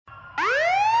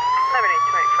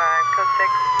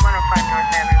105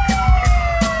 North Avenue, 52.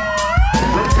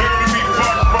 Prepare to be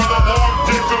fucked by the long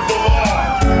dick of the law.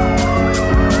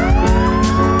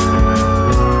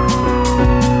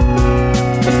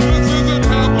 This isn't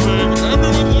happening.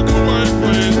 Everyone look away,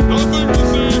 please. Nothing to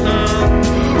see here.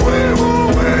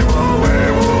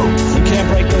 You can't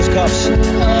break those cuffs.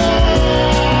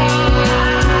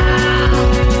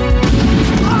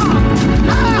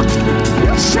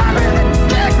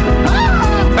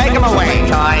 Take him away,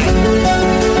 Toy.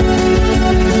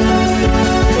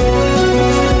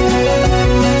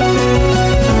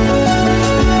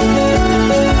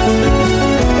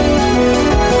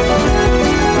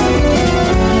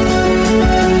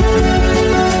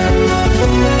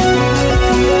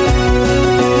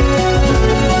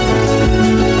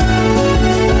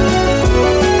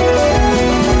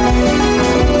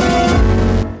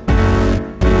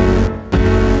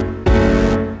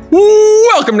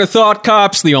 Welcome to Thought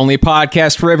Cops, the only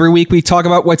podcast where every week we talk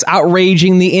about what's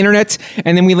outraging the internet,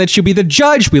 and then we let you be the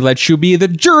judge, we let you be the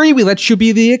jury, we let you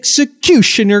be the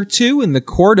executioner too in the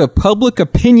court of public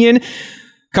opinion.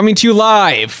 Coming to you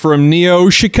live from Neo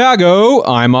Chicago,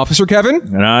 I'm Officer Kevin.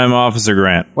 And I'm Officer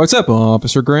Grant. What's up,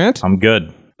 Officer Grant? I'm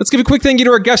good. Let's give a quick thank you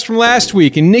to our guest from last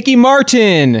week, Nikki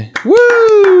Martin.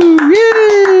 Woo!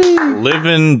 Yay!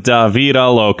 Livin' Da Vida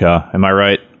Loca. Am I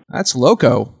right? That's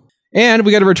loco. And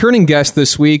we got a returning guest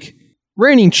this week,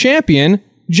 reigning champion,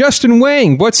 Justin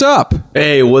Wang. What's up?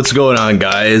 Hey, what's going on,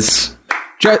 guys?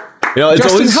 Justin,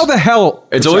 always, how the hell?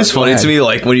 It's always funny to me,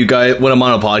 like when I'm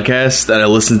on a podcast and I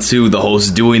listen to the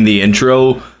host doing the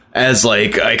intro as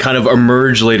like I kind of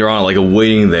emerge later on, like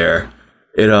waiting there.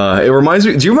 It reminds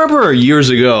me. Do you remember years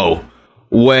ago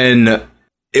when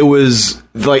it was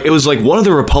like one of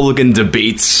the Republican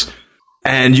debates?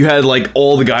 And you had, like,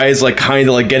 all the guys, like, kind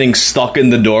of, like, getting stuck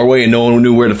in the doorway and no one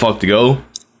knew where the fuck to go.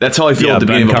 That's how I feel at the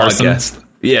beginning of a podcast.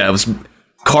 Yeah, it was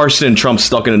Carson and Trump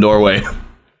stuck in a doorway.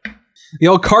 The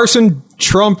old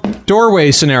Carson-Trump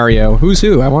doorway scenario. Who's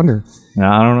who? I wonder.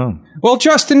 I don't know. Well,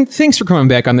 Justin, thanks for coming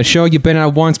back on the show. You've been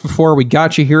out once before. We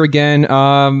got you here again.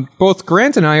 Both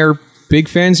Grant and I are big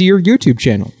fans of your YouTube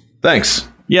channel. Thanks.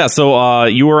 Yeah, so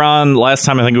you were on last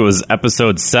time, I think it was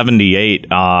episode 78.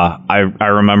 I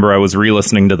remember I was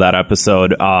re-listening to that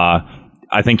episode.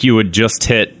 I think you had just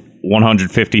hit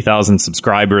 150,000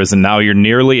 subscribers, and now you're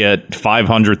nearly at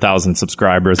 500,000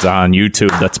 subscribers on YouTube.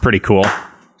 That's pretty cool.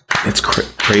 It's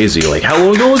crazy. Like, how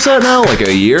long ago was that now? Like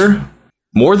a year?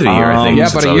 More than a year, I think, yeah,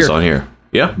 since about a I was year. on here.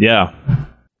 Yeah? Yeah.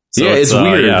 So yeah, it's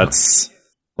weird. Yeah, it's...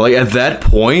 Like, at that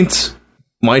point,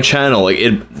 my channel, like,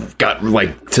 it got,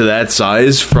 like, to that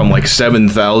size from, like,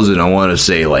 7,000, I want to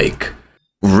say, like,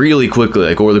 really quickly,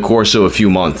 like, over the course of a few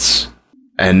months.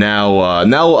 And now,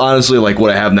 honestly, like, what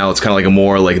I have now, it's kind of like a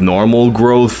more, like, normal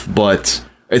growth, but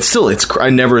I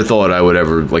never thought I would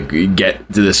ever, like,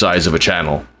 get to the size of a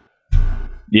channel.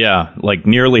 Yeah, like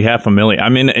nearly 500,000. I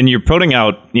mean, and you're putting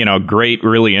out, great,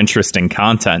 really interesting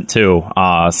content, too.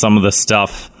 Some of the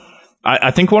stuff...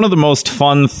 I think one of the most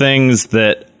fun things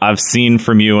that I've seen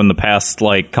from you in the past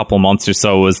like couple months or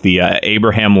so was the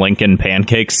Abraham Lincoln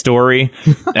pancake story,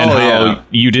 and how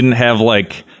you didn't have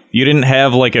like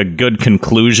a good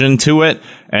conclusion to it,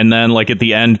 and then like at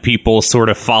the end people sort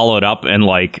of followed up and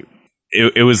like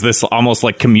it was this almost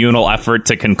like communal effort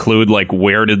to conclude like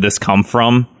where did this come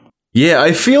from? Yeah,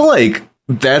 I feel like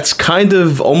that's kind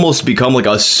of almost become like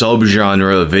a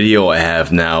subgenre of video I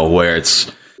have now, where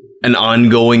it's an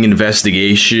ongoing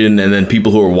investigation, and then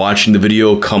people who are watching the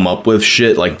video come up with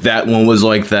shit. Like that one was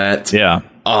like that. Yeah.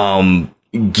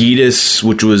 Geetus,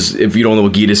 which was, if you don't know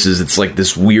what Geetus is, it's like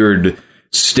this weird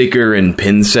sticker and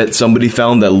pin set somebody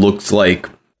found that looked like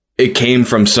it came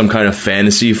from some kind of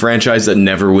fantasy franchise that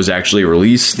never was actually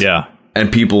released. Yeah.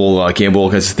 And people came up with all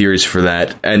kinds of theories for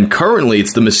that. And currently,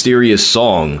 it's the Mysterious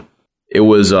Song. It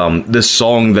was this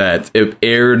song that it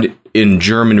aired in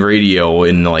German radio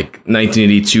in like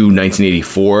 1982,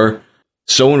 1984.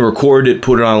 Someone recorded it,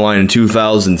 put it online in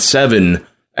 2007,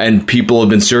 and people have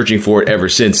been searching for it ever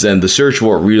since then. The search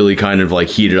for it really kind of like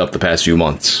heated up the past few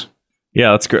months.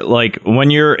 Yeah, that's great. Like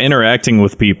when you're interacting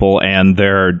with people and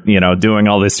they're, doing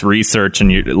all this research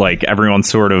and you like everyone's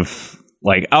sort of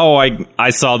like, oh,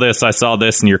 I saw this,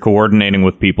 and you're coordinating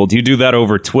with people. Do you do that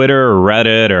over Twitter or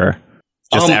Reddit or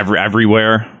just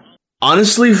everywhere?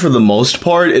 Honestly, for the most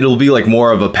part, it'll be like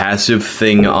more of a passive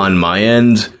thing on my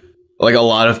end. Like a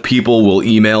lot of people will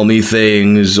email me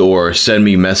things or send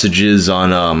me messages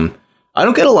on, I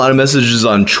don't get a lot of messages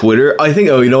on Twitter. I think,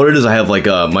 you know what it is? I have like,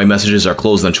 my messages are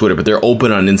closed on Twitter, but they're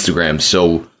open on Instagram.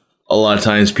 So a lot of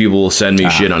times people will send me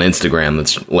shit on Instagram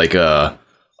that's like a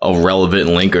relevant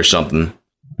link or something.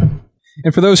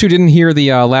 And for those who didn't hear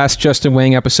the last Justin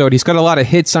Wang episode, he's got a lot of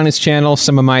hits on his channel.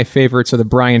 Some of my favorites are the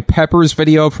Brian Peppers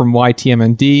video from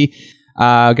YTMND.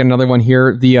 Got another one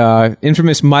here, the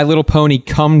infamous My Little Pony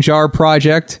Cum Jar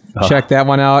project. Check that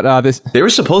one out. There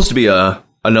was supposed to be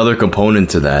another component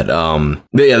to that.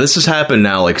 But yeah, this has happened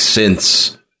now like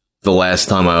since the last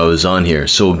time I was on here.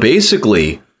 So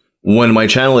basically, when my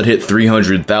channel had hit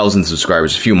 300,000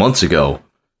 subscribers a few months ago,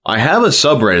 I have a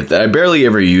subreddit that I barely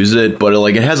ever use it, but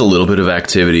it has a little bit of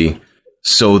activity.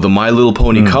 So the My Little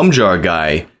Pony Cum Jar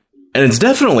guy, and it's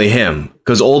definitely him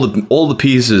because all the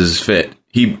pieces fit.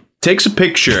 He takes a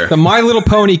picture. The My Little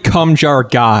Pony Cum Jar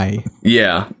guy.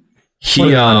 Yeah, he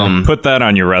Put that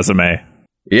on your resume.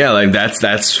 Yeah,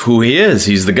 that's who he is.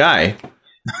 He's the guy.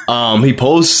 He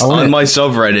posts on my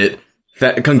subreddit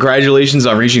that congratulations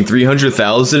on reaching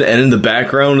 300,000, and in the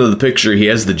background of the picture he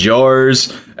has the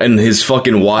jars and his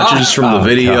fucking watches from the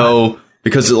video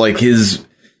because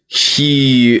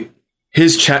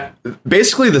his chat,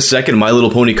 basically the second My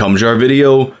Little Pony Cum Jar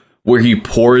video where he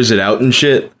pours it out and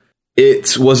shit.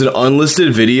 It was an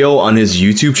unlisted video on his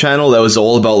YouTube channel that was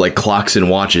all about like clocks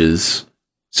and watches.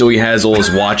 So he has all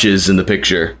his watches in the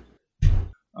picture.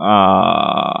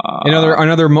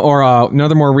 Another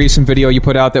more recent video you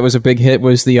put out that was a big hit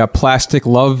was the Plastic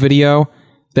Love video,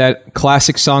 that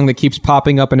classic song that keeps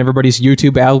popping up in everybody's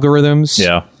YouTube algorithms.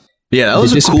 Yeah, that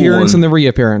was the a cool one. disappearance and the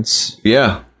reappearance.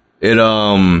 Yeah,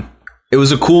 it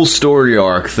was a cool story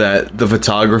arc that the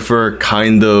photographer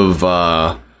kind of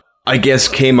I guess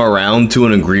came around to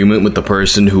an agreement with the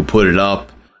person who put it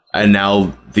up, and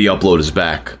now the upload is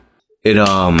back.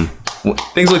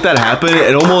 Things like that happen.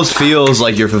 It almost feels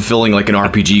like you're fulfilling like an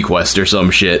RPG quest or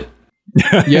some shit.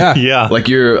 Yeah, yeah. Like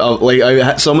you're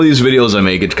some of these videos I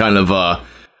make, it kind of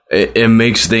it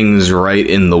makes things right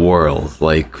in the world,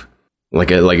 like a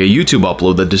YouTube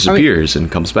upload that disappears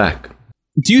and comes back.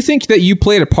 Do you think that you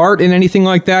played a part in anything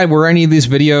like that? Were any of these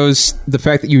videos, the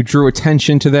fact that you drew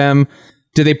attention to them,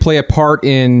 did they play a part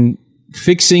in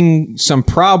fixing some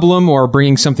problem or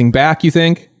bringing something back, you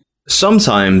think?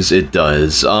 Sometimes it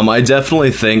does. I definitely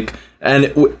think, and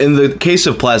in the case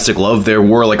of Plastic Love, there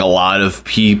were like a lot of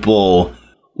people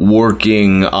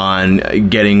working on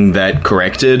getting that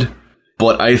corrected.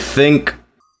 But I think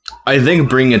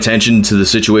bringing attention to the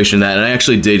situation and I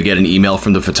actually did get an email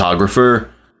from the photographer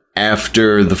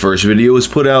after the first video was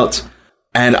put out.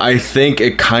 And I think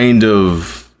it kind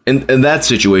of, in that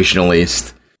situation at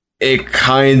least, it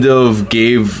kind of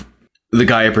gave the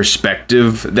guy a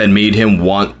perspective that made him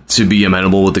want to be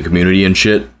amenable with the community and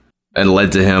shit, and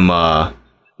led to him,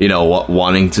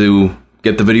 wanting to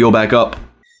get the video back up.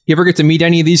 You ever get to meet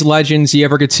any of these legends? You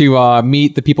ever get to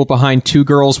meet the people behind Two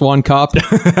Girls, One Cup?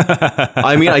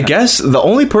 I mean, I guess the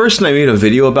only person I made a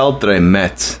video about that I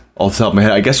met off the top of my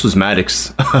head, I guess, was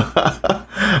Maddox.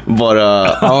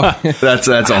 But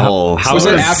that's a whole. Was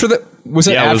it after the? Was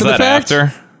it after the fact?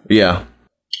 Yeah.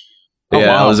 Oh, yeah,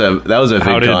 wow. that was a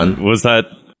VidCon. Was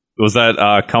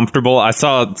that comfortable? I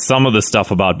saw some of the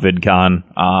stuff about VidCon.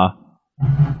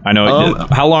 I know.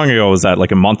 How long ago was that?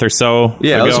 Like a month or so?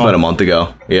 Yeah, ago? it was about a month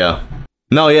ago. Yeah.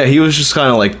 No, yeah, he was just kind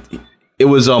of like, it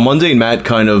was Monday. Matt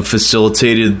kind of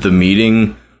facilitated the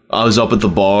meeting. I was up at the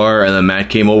bar, and then Matt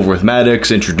came over with Maddox,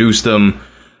 introduced them,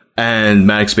 and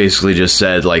Maddox basically just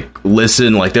said, like,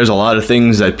 listen, like, there's a lot of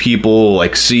things that people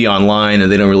like see online,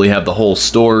 and they don't really have the whole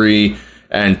story.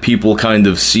 And people kind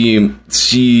of see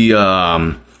they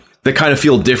kind of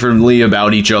feel differently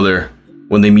about each other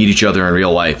when they meet each other in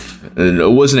real life. And it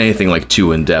wasn't anything like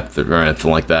too in depth or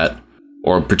anything like that,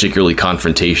 or particularly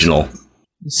confrontational.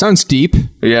 Sounds deep.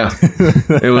 Yeah,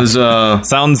 it was.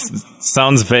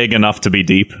 Sounds vague enough to be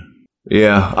deep.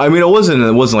 Yeah, I mean, it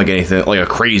wasn't like anything like a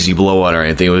crazy blowout or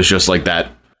anything. It was just like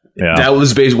that. Yeah, that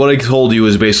was what I told you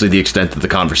was basically the extent of the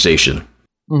conversation.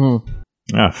 Mm-hmm.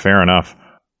 Yeah, fair enough.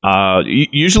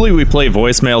 Usually we play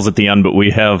voicemails at the end, but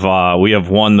we have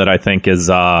one that I think is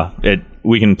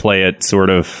we can play it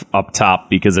sort of up top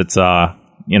because it's a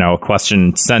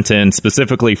question sent in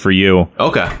specifically for you.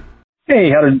 Okay.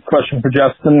 Hey, had a question for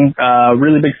Justin.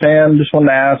 Really big fan. Just wanted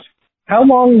to ask, how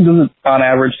long does it on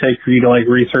average take for you to like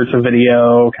research a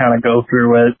video, kind of go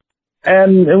through it?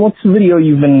 And what's the video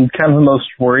you've been kind of the most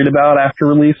worried about after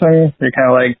releasing? You're kind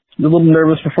of like a little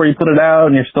nervous before you put it out,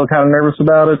 and you're still kind of nervous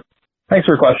about it. Thanks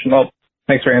for your question. Well,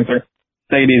 thanks for your answer.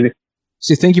 Take it easy.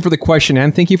 So thank you for the question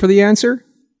and thank you for the answer?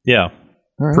 Yeah.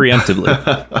 Right. Preemptively.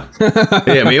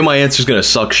 Yeah, maybe my answer's going to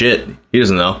suck shit. He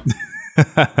doesn't know.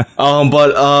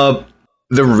 But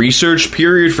the research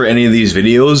period for any of these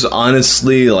videos,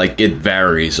 honestly, like, it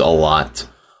varies a lot.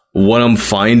 What I'm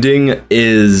finding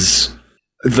is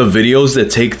the videos that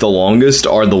take the longest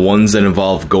are the ones that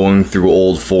involve going through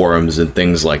old forums and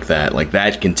things like that. Like,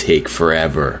 that can take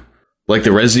forever. Like,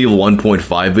 the Resident Evil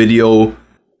 1.5 video,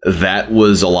 that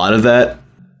was a lot of that.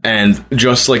 And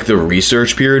just, like, the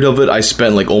research period of it, I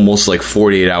spent, like, almost, like,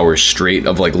 48 hours straight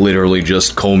of, like, literally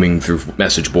just combing through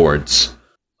message boards.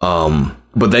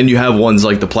 But then you have ones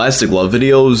like the Plastic Love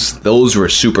videos. Those were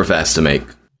super fast to make.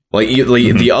 Like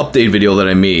the update video that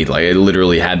I made, like, I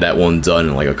literally had that one done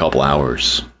in like a couple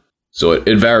hours. So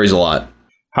it varies a lot.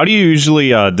 How do you usually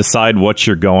decide what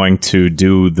you're going to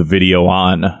do the video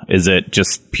on? Is it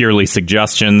just purely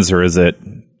suggestions, or is it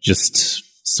just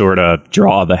sort of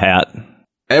draw the hat?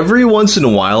 Every once in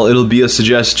a while, it'll be a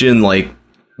suggestion. Like,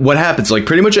 what happens? Like,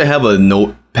 pretty much I have a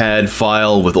notepad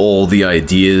file with all the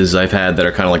ideas I've had that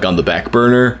are kind of like on the back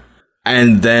burner.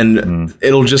 And then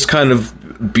it'll just kind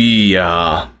of be...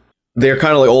 they're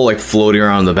kind of like all like floating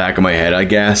around the back of my head, I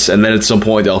guess. And then at some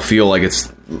point I'll feel like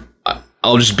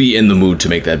I'll just be in the mood to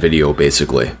make that video,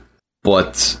 basically.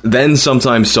 But then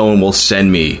sometimes someone will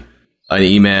send me an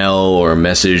email or a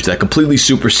message that completely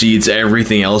supersedes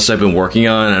everything else I've been working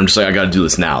on. And I'm just like, I gotta do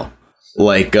this now.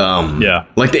 Like,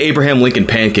 like the Abraham Lincoln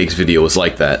pancakes video was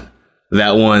like that.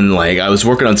 That one, like, I was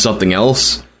working on something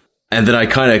else. And then I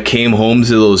kind of came home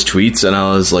to those tweets and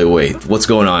I was like, wait, what's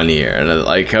going on here? And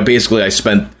I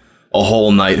spent a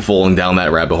whole night falling down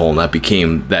that rabbit hole, and that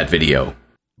became that video.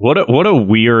 What a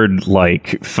weird,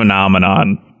 like,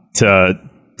 phenomenon to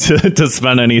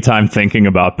spend any time thinking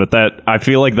about. But that, I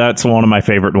feel like that's one of my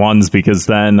favorite ones, because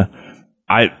then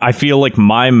I feel like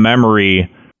my memory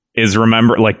is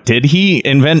like, did he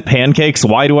invent pancakes?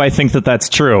 Why do I think that that's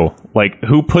true? Like,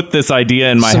 who put this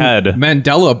idea in my head?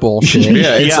 Mandela bullshit.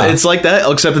 It's like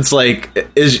that, except it's like,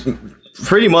 is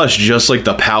pretty much just like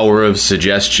the power of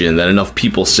suggestion, that enough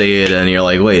people say it and you're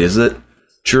like, wait, is it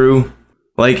true?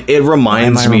 Like, it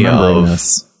reminds me of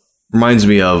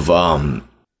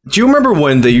do you remember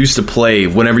when they used to play,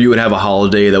 whenever you would have a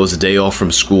holiday that was a day off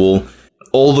from school,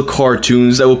 all the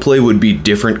cartoons that would play would be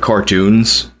different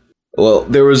cartoons? Well,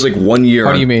 there was like 1 year.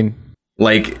 How do you mean?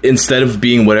 Like, instead of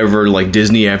being whatever, like,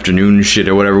 Disney afternoon shit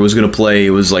or whatever was going to play,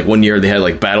 it was like 1 year they had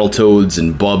like Battletoads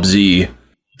and Bubsy.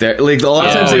 Like, a lot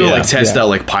of times they would like test out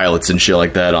like pilots and shit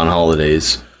like that on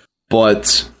holidays.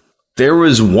 But there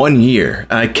was 1 year,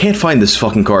 and I can't find this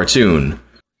fucking cartoon,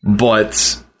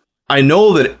 but I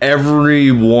know that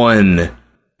everyone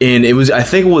I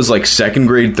think it was like second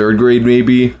grade, third grade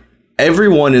maybe,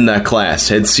 everyone in that class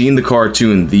had seen the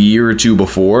cartoon the year or two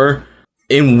before,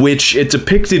 in which it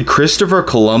depicted Christopher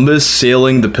Columbus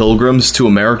sailing the Pilgrims to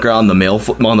America on the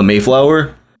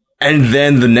Mayflower. And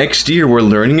then the next year we're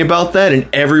learning about that, and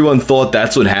everyone thought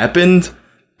that's what happened.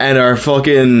 And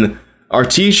our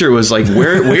teacher was like,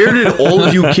 where did all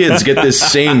of you kids get this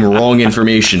same wrong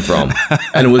information from?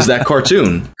 And it was that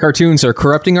cartoon. Cartoons are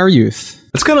corrupting our youth.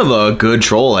 It's kind of a good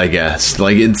troll, I guess.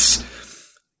 Like, it's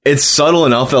subtle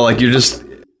enough that like you're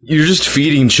just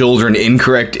feeding children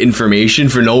incorrect information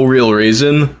for no real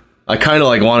reason. I kind of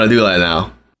like want to do that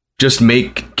now. Just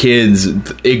make kids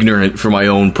ignorant for my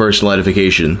own personal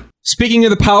edification. Speaking of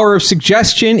the power of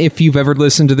suggestion, if you've ever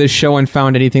listened to this show and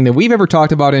found anything that we've ever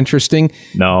talked about interesting,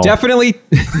 definitely,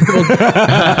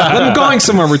 I'm going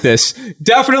somewhere with this.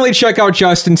 Definitely check out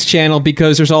Justin's channel,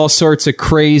 because there's all sorts of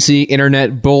crazy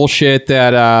internet bullshit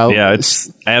that...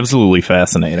 it's absolutely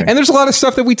fascinating. And there's a lot of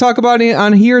stuff that we talk about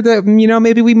on here that,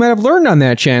 maybe we might have learned on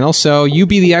that channel. So you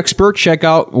be the expert. Check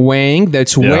out Wang.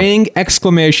 That's Wang ! On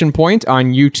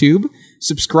YouTube.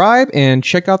 Subscribe and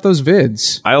check out those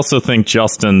vids. I also think,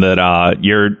 Justin, that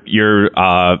your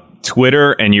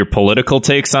Twitter and your political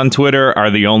takes on Twitter are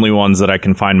the only ones that I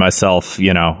can find myself,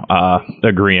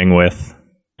 agreeing with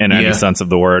in any sense of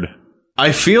the word.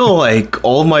 I feel like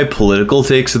all of my political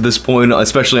takes at this point,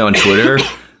 especially on Twitter,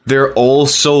 they're all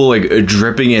so like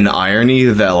dripping in irony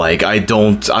that like I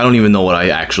don't even know what I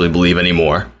actually believe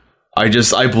anymore. I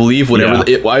believe whatever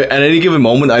at any given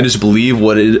moment. I just believe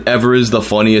whatever is the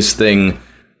funniest thing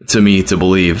to me to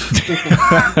believe.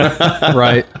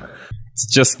 Right. It's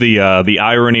just the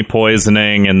irony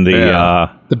poisoning and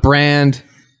the brand.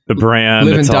 The brand.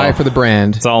 Live and die for the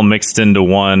brand. It's all mixed into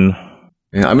one.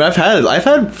 Yeah, I mean, I've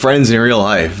had friends in real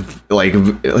life like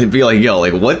be like, yo,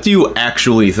 like, what do you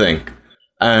actually think?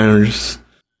 And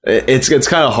it's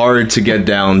kind of hard to get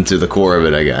down to the core of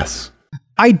it, I guess.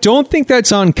 I don't think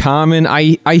that's uncommon.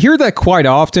 I hear that quite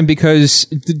often, because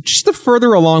just the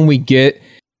further along we get,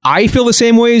 I feel the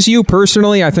same way as you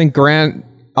personally. I think Grant,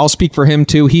 I'll speak for him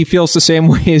too. He feels the same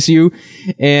way as you.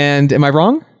 And am I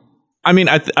wrong? I mean,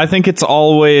 I think it's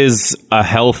always a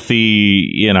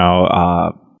healthy,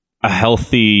 a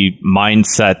healthy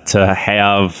mindset to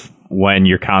have when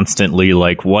you're constantly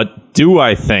like, what do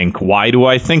I think? Why do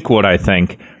I think what I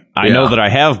think? I know that I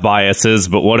have biases,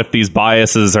 but what if these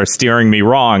biases are steering me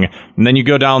wrong? And then you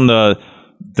go down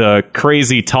the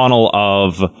crazy tunnel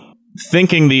of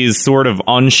thinking these sort of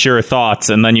unsure thoughts,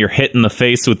 and then you're hit in the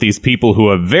face with these people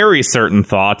who have very certain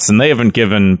thoughts, and they haven't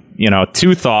given,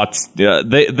 two thoughts.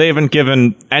 They haven't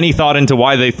given any thought into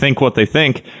why they think what they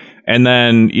think. And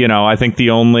then, I think the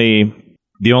only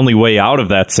way out of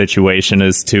that situation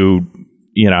is to,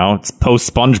 it's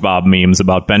post SpongeBob memes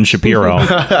about Ben Shapiro.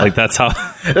 Like, that's how...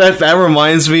 that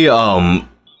reminds me,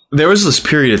 there was this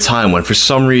period of time when, for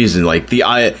some reason, like,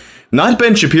 not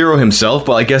Ben Shapiro himself,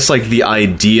 but I guess, like, the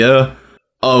idea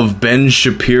of Ben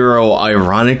Shapiro,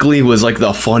 ironically, was, like,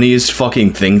 the funniest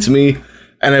fucking thing to me.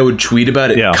 And I would tweet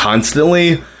about it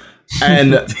constantly.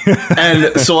 And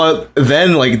so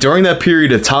then, like, during that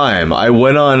period of time, I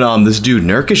went on this dude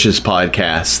Nurkish's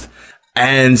podcast,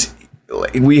 and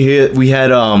we had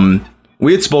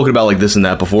spoken about like this and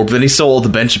that before, but then he saw all the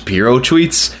Ben Shapiro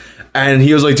tweets, and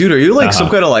he was like, dude, are you like some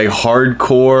kind of like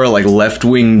hardcore like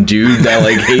left-wing dude that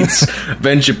like hates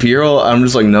Ben Shapiro? I'm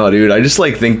just like, no, dude, I just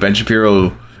like think Ben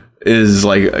Shapiro is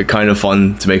like kind of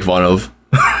fun to make fun of.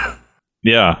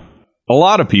 Yeah, a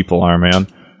lot of people are, man.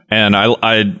 And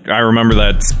I remember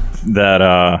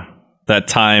that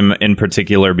time in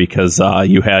particular because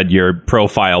you had your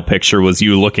profile picture was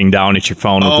you looking down at your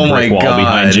phone with the brick wall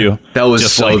behind you. That was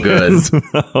just so good.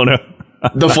 Oh no.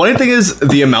 The funny thing is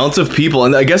the amount of people,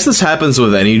 and I guess this happens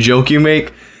with any joke you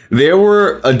make, there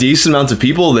were a decent amount of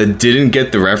people that didn't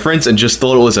get the reference and just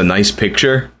thought it was a nice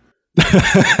picture.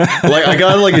 Like, I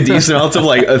got like a decent amount of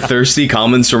like thirsty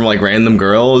comments from like random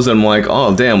girls, and I'm like,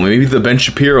 oh damn, maybe the Ben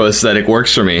Shapiro aesthetic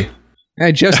works for me.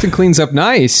 Hey, Justin cleans up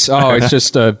nice. Oh, it's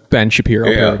just a Ben Shapiro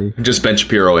parody. Just Ben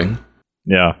Shapiroing.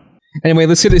 Yeah. Anyway,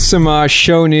 let's get into some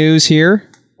show news here.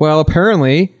 Well,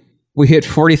 apparently we hit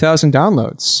 40,000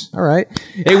 downloads. All right.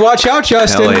 Hey, watch out,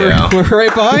 Justin. Yeah. We're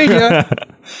right behind you.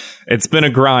 It's been a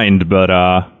grind, but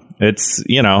it's,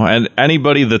 and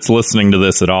anybody that's listening to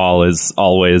this at all is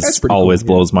always cool,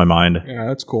 blows my mind. Yeah,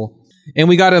 that's cool. And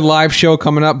we got a live show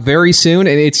coming up very soon,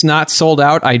 and it's not sold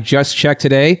out. I just checked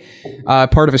today.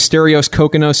 Part of Asterios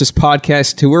Kokkinos'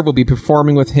 podcast tour. We'll be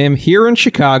performing with him here in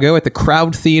Chicago at the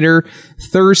Crowd Theater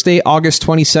Thursday, August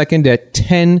 22nd at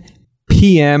 10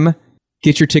 p.m.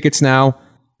 Get your tickets now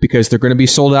because they're going to be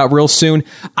sold out real soon.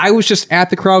 I was just at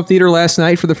the Crowd Theater last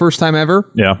night for the first time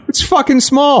ever. Yeah. It's fucking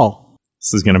small.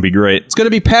 This is going to be great. It's going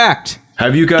to be packed.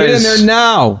 Have you guys... Get in there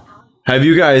now. Have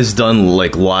you guys done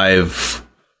like live...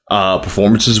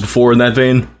 performances before in that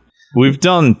vein? We've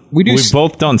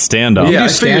both done stand-up. Yeah, I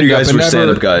figured you guys were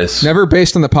stand-up guys. Never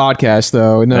based on the podcast,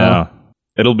 though. No. Yeah.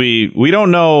 We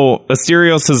don't know.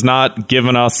 Asterios has not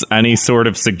given us any sort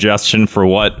of suggestion for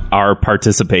what our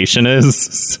participation is,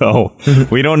 so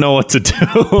we don't know what to do.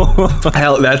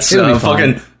 Hell, that's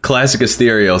fucking classic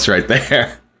Asterios right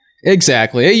there.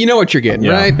 Exactly. Hey, you know what you're getting,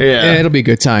 right? Yeah. It'll be a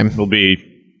good time. It'll be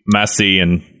messy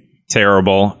and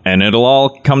terrible, and it'll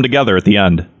all come together at the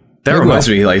end. That reminds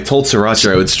me, I told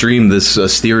Sriracha I would stream this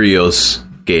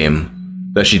Asterios game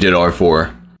that she did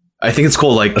R4. I think it's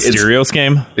called like... Asterios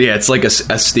game? Yeah, it's like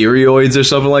Asteroids or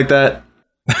something like that.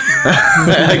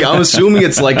 Like, I'm assuming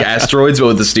it's like asteroids, but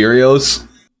with the stereos.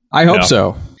 I hope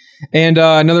so. And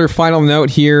another final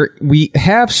note here. We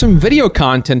have some video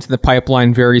content in the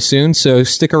pipeline very soon, so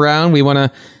stick around. We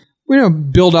want to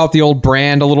build out the old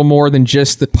brand a little more than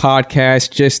just the podcast,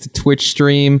 just the Twitch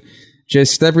stream,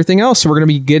 just everything else. So we're going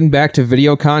to be getting back to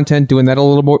video content, doing that a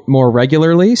little more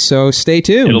regularly. So stay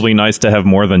tuned. It'll be nice to have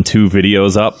more than 2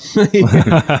 videos up.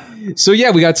 So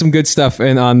yeah, we got some good stuff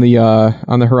on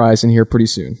the horizon here pretty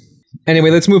soon.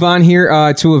 Anyway, let's move on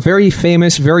here to a very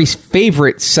famous, very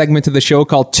favorite segment of the show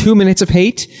called 2 Minutes of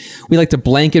Hate. We like to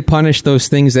blanket punish those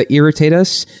things that irritate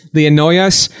us. They annoy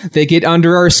us. They get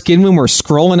under our skin when we're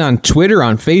scrolling on Twitter,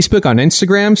 on Facebook, on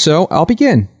Instagram. So I'll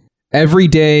begin. Every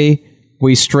day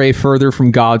we stray further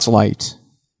from God's light.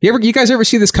 You guys ever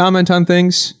see this comment on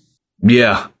things?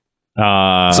 Yeah. Bit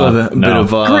of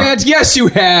Grant, yes, you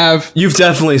have. You've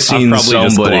definitely seen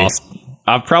somebody.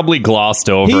 I've probably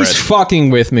glossed over it. He's fucking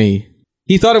with me.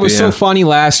 He thought it was so funny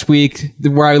last week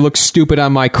where I looked stupid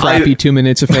on my crappy 2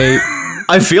 minutes of hate.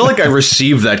 I feel like I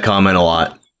received that comment a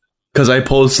lot because I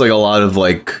post like a lot of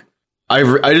like I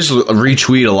just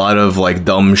retweet a lot of like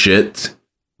dumb shit,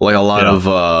 like a lot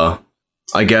of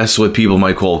I guess what people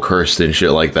might call cursed and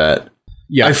shit like that.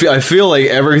 Yeah, I feel like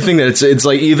everything that it's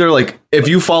like either like if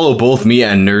you follow both me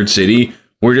and Nerd City,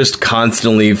 we're just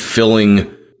constantly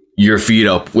filling your feed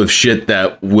up with shit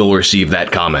that will receive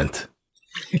that comment.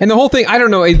 And the whole thing, I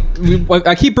don't know.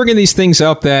 I keep bringing these things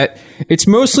up that it's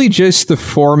mostly just the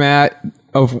format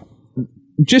of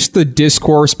just the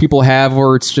discourse people have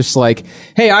where it's just like,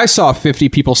 hey, I saw 50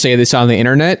 people say this on the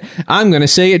internet. I'm going to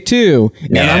say it too.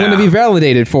 And I'm going to be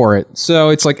validated for it. So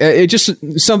it's like, it just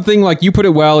something like you put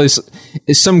it well is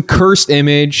some cursed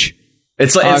image.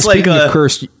 It's like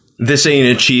cursed. This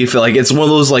ain't a chief. Like, it's one of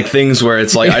those like things where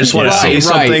it's like, I just want to say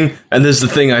something. And this is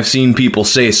the thing I've seen people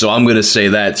say. So I'm going to say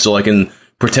that so I can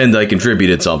pretend I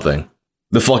contributed something.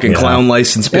 The fucking clown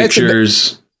license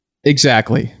pictures.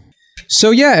 Exactly.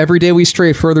 So yeah, every day we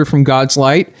stray further from God's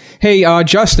light. Hey,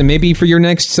 Justin, maybe for your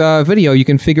next video, you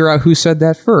can figure out who said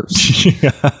that first.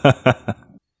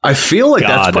 I feel like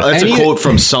that's a quote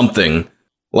from something.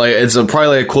 Like it's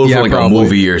probably a quote from like a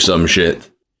movie or some shit,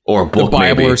 or a book, the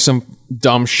Bible, maybe, or some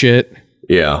dumb shit.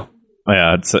 Yeah,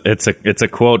 yeah. It's a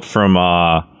quote from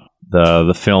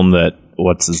the film that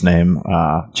what's his name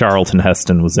Charlton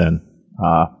Heston was in,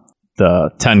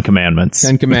 the 10 Commandments.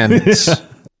 10 Commandments.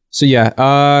 So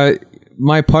yeah,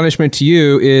 my punishment to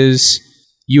you is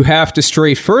you have to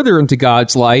stray further into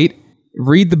God's light,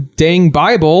 read the dang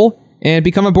Bible, and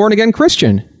become a born-again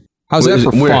Christian. How's that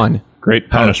for fun? Great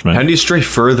punishment. How do you stray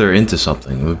further into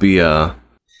something? It would be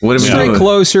stray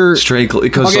closer.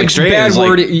 Because like stray is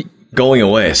like going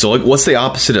away. So like, what's the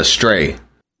opposite of stray?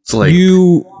 It's like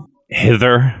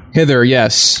hither,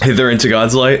 yes, hither into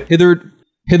God's light. Hither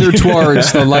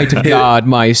towards the light of God,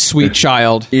 my sweet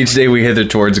child. Each day we hither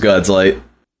towards God's light.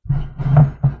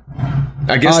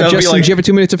 I guess that would be like. Do you have a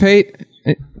 2 minutes of hate?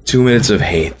 2 minutes of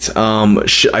hate.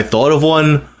 I thought of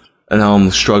one, and now I'm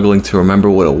struggling to remember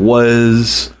what it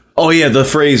was. Oh yeah, the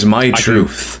phrase "my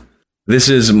truth." This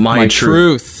is my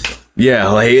truth. Yeah,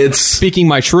 like it's speaking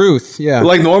my truth. Yeah,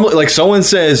 like normally, like someone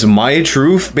says "my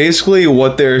truth." Basically,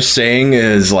 what they're saying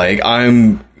is like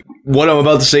what I'm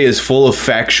about to say is full of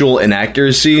factual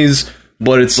inaccuracies,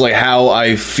 but it's like how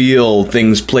I feel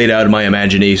things played out in my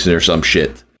imagination or some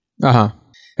shit. And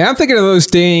I'm thinking of those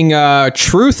dang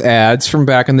truth ads from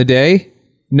back in the day.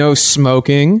 No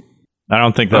smoking. I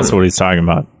don't think that's what he's talking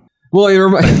about. Well,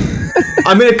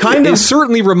 I mean, it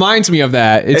certainly reminds me of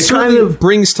that. It certainly kind of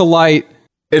brings to light.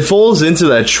 It falls into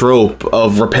that trope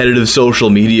of repetitive social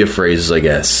media phrases, I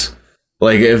guess.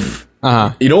 Like if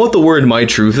you know what the word "my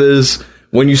truth" is.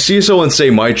 When you see someone say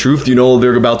 "my truth," you know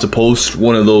they're about to post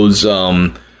one of those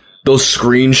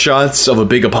screenshots of a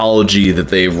big apology that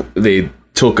they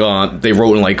took on. They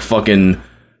wrote in like fucking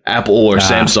Apple or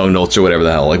Samsung notes or whatever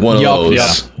the hell. Like one of those.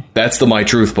 Yeah. That's the "my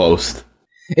truth" post.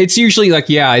 It's usually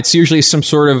it's usually some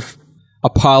sort of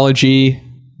apology,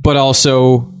 but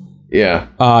also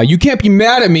you can't be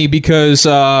mad at me because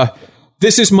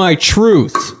this is my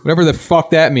truth. Whatever the fuck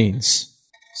that means.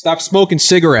 Stop smoking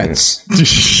cigarettes.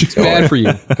 It's bad for you.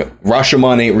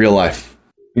 Rashomon ain't real life.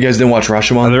 You guys didn't watch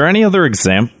Rashomon? Are there any other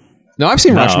examples? No, I've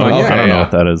seen Rashomon. Okay, I don't know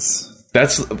what that is.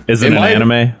 Is it an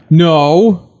anime?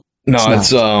 No,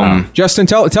 it's Justin,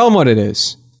 tell him what it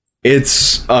is.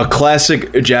 It's a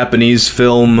classic Japanese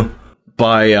film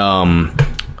by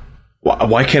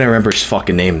why can't I remember his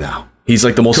fucking name now? He's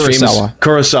like the most famous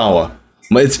Kurosawa.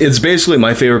 It's basically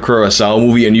my favorite Kurosawa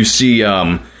movie, and you see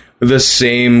the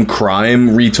same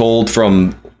crime retold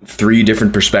from 3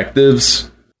 different perspectives.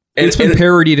 And it's been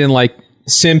parodied in like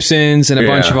Simpsons and a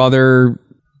bunch of other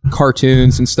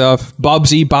cartoons and stuff.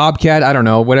 Bubsy, Bobcat, I don't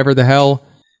know, whatever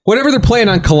they're playing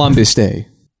on Columbus Day.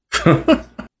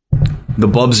 The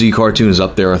Bubsy cartoon is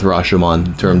up there with Rashomon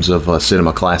in terms of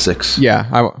cinema classics.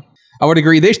 Yeah, I would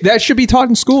agree. That should be taught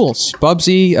in schools.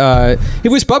 Bubsy,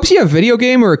 was Bubsy a video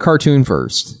game or a cartoon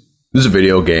first? It was a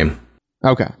video game.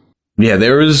 Okay. Yeah,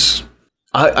 there was...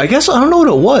 I guess I don't know what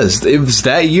it was. It was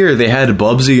that year they had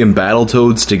Bubsy and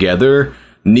Battletoads together.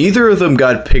 Neither of them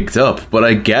got picked up, but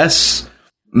I guess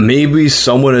maybe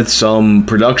someone at some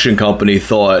production company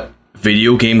thought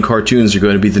video game cartoons are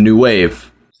going to be the new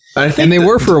wave. And they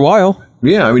were for a while.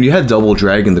 Yeah, I mean, you had Double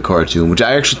Dragon, the cartoon, which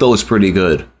I actually thought was pretty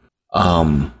good.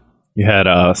 You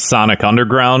had Sonic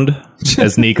Underground,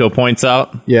 as Nico points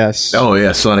out. Yes. Oh,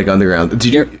 yeah, Sonic Underground.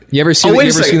 Did you ever see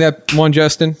that one,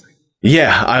 Justin?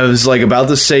 Yeah, I was like about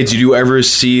to say, did you ever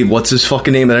see, what's his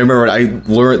fucking name? And I remember I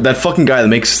learned that fucking guy that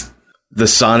makes the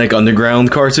Sonic Underground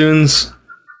cartoons.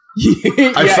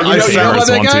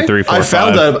 I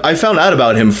found out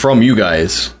about him from you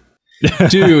guys.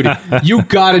 Dude, you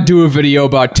gotta do a video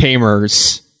about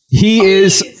Tamers.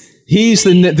 He's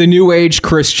the new age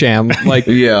Christian, like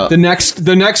the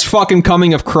next fucking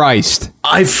coming of Christ.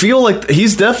 I feel like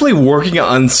he's definitely working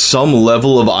on some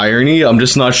level of irony. I'm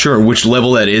just not sure which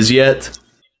level that is yet.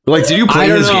 Like, did you play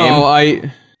his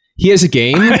game? He has a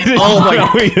game? Oh my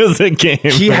god, he has a game.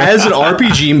 he has an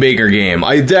RPG Maker game.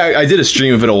 I did a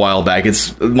stream of it a while back.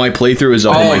 It's my playthrough is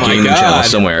on Oh my my gaming God. channel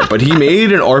somewhere. But he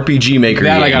made an RPG Maker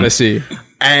That game. I gotta see.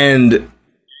 And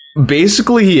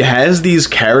basically, he has these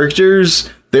characters.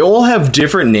 They all have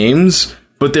different names,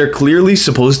 but they're clearly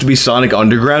supposed to be Sonic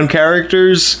Underground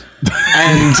characters.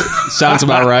 And Sounds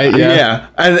about right, yeah. yeah,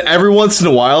 and every once in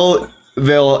a while,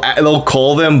 they'll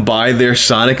call them by their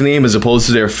Sonic name as opposed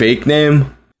to their fake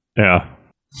name. Yeah.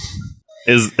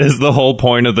 Is the whole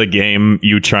point of the game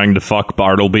you trying to fuck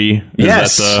Bartleby? Is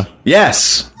Yes, that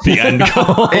yes, the end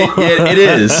goal? it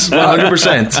is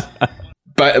 100%.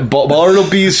 But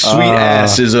Bartleby's sweet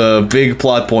ass is a big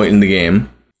plot point in the game.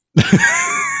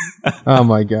 Oh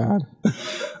my god.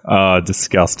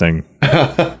 Disgusting.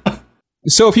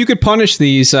 So if you could punish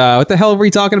these, what the hell were we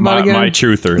talking about again? My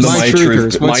truthers. My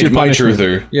truthers. truth- What's your my punishment?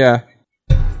 truther. Yeah.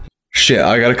 Shit,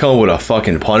 I gotta come up with a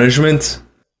fucking punishment.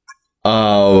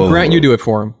 Grant, you do it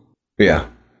for him. Yeah,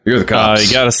 you're the cops.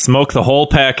 You gotta smoke the whole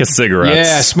pack of cigarettes.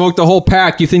 Yeah, smoke the whole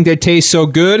pack. You think they taste so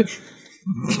good?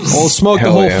 Well, smoke the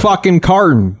Hell whole yeah. fucking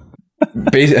carton.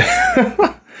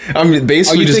 I mean, Oh,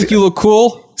 basically, you just think you look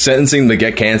cool? sentencing them to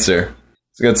get cancer.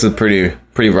 So that's a pretty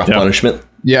rough Yep. punishment.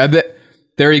 Yeah,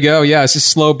 there you go. Yeah, it's a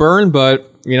slow burn,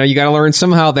 but you know you got to learn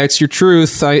somehow. That's your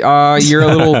truth. You're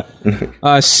a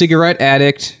little cigarette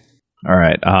addict. All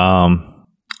right.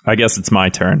 I guess it's my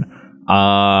turn.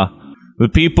 The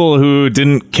people who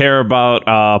didn't care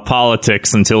about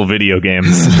politics until video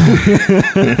games.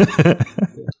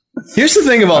 Here's the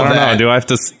thing about I don't that. know. Do I have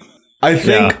to?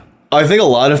 I think a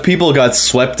lot of people got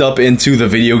swept up into the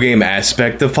video game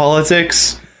aspect of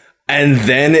politics, and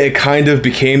then it kind of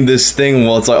became this thing.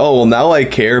 Well, it's like, oh, well, now I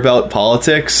care about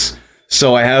politics,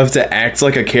 so I have to act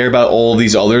like I care about all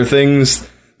these other things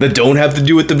that don't have to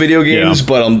do with the video games,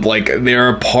 but I'm like they're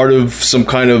a part of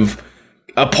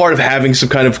having some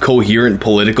kind of coherent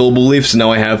political beliefs. So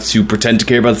now I have to pretend to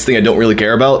care about this thing I don't really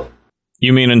care about.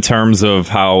 You mean in terms of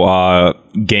how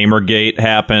Gamergate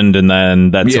happened, and then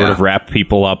that sort Yeah. of wrapped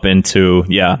people up into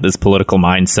this political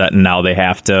mindset, and now they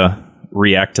have to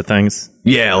react to things?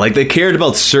 Yeah, like they cared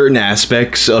about certain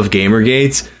aspects of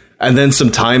Gamergate, and then some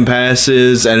time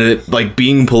passes, and it, like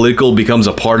being political becomes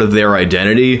a part of their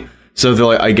identity. So they're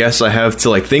like, I guess I have to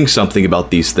like think something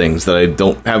about these things that I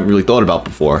haven't really thought about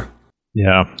before.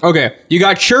 Yeah. Okay, you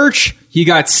got church, you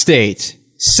got state,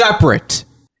 separate.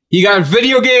 You got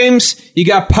video games, you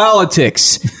got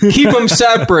politics. Keep them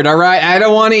separate, all right? I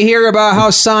don't want to hear about how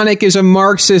Sonic is a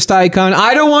Marxist icon.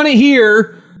 I don't want to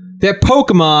hear that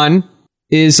Pokemon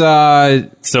is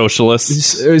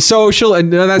Socialist. social.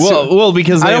 And that's Well,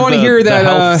 because I they don't have want to the- hear the that.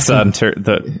 health center,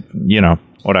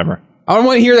 whatever. I don't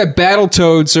want to hear that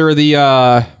Battletoads or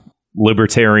the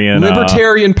Libertarian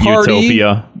Party.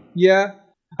 Utopia. Yeah,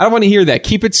 I don't want to hear that.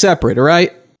 Keep it separate, all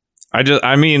right?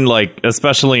 I mean, like,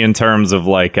 especially in terms of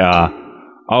like,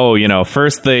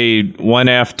 first they went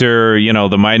after,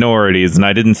 the minorities, and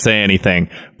I didn't say anything,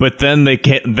 but then they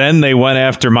went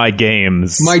after my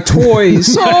games, My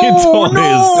toys. Oh, toys.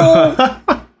 no.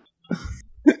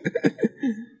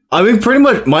 I mean, pretty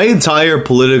much my entire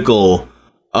political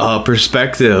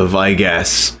perspective, I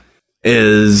guess,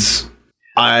 is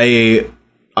I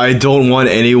don't want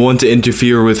anyone to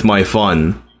interfere with my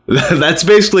fun. That's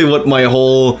basically what my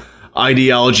whole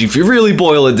ideology, if you really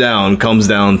boil it down, comes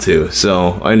down to.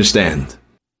 So I understand.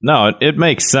 No, it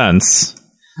makes sense.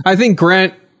 I think,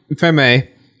 Grant, if I may,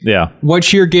 Yeah.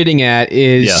 what you're getting at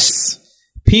is Yes.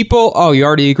 people. Oh, you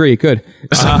already agree. Good.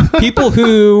 People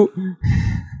who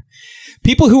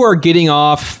are getting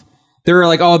off. They're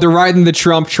like, oh, they're riding the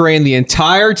Trump train the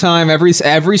entire time.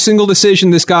 Every single decision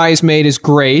this guy has made is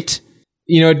great.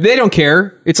 They don't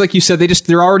care. It's like you said,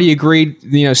 they're already agreed,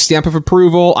 stamp of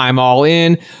approval. I'm all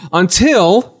in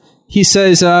until he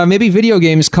says, maybe video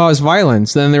games cause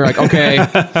violence. Then they're like, okay,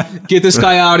 get this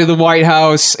guy out of the White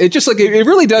House. It just like, it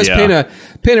really does paint a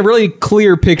really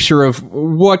clear picture of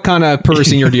what kind of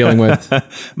person you're dealing with.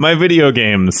 My video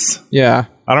games. Yeah.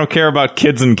 I don't care about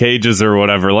kids in cages or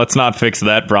whatever. Let's not fix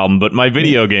that problem. But my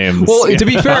video games. Well, to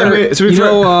be fair, I mean, to be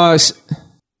fair,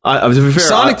 to be fair,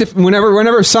 Sonic,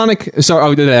 whenever Sonic,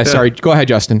 sorry, go ahead,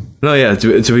 Justin. no, yeah.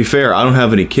 To be fair, I don't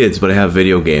have any kids, but I have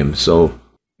video games, so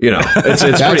it's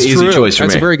a That's pretty easy true. choice for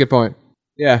That's me. a very good point.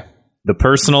 Yeah. The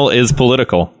personal is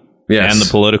political. Yes. And the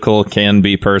political can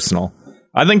be personal.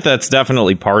 I think that's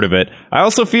definitely part of it. I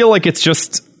also feel like it's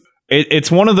just,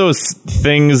 it's one of those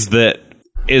things that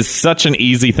is such an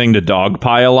easy thing to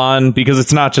dogpile on, because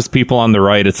it's not just people on the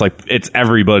right. It's like, it's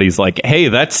everybody's like, hey,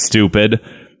 that's stupid.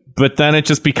 But then it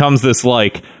just becomes this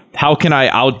like, how can I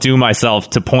outdo myself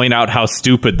to point out how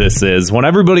stupid this is when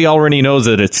everybody already knows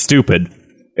that it's stupid?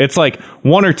 It's like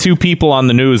one or two people on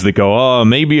the news that go, oh,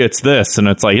 maybe it's this. And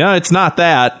it's like, no, it's not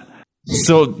that.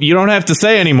 So you don't have to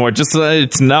say anymore. Just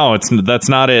that's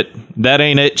not it. That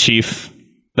ain't it, Chief.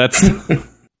 That's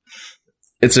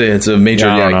it's a major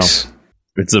yikes. Know.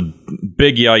 It's a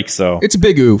big yikes, though. It's a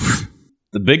big oof.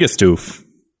 The biggest oof.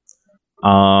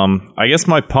 I guess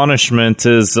my punishment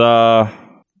is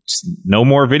just no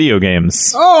more video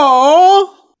games.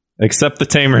 Oh, except the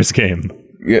Tamers game.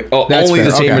 Yeah, only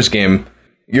fair. The Tamers game.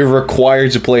 You're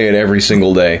required to play it every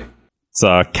single day. It's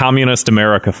communist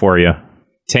America for you.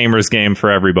 Tamers game for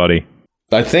everybody.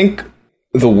 I think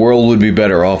the world would be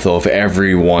better off though if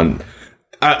everyone.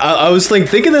 I was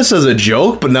thinking this as a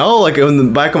joke, but now like in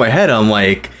the back of my head, I'm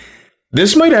like,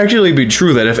 this might actually be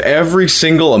true that if every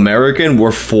single American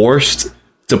were forced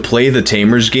to play the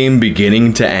Tamers game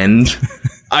beginning to end,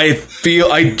 I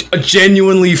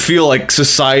genuinely feel like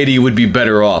society would be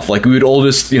better off. Like we would all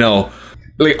just,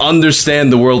 like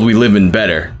understand the world we live in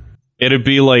better. It'd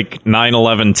be like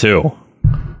 9/11 too.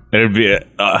 It'd be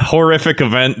a horrific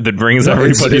event that brings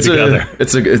everybody together.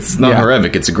 It's not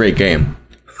horrific. It's a great game.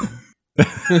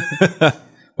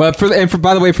 Well,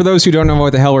 by the way, for those who don't know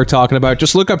what the hell we're talking about,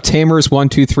 just look up Tamers 1,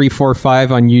 2, 3, 4,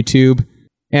 5 on YouTube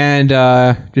and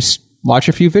just watch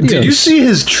a few videos. Did you see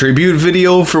his tribute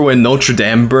video for when Notre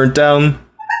Dame burnt down?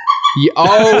 Yeah,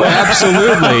 oh,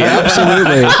 absolutely,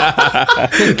 absolutely.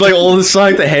 Like all the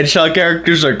side, the headshot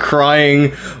characters are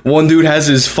crying. One dude has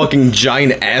his fucking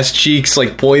giant ass cheeks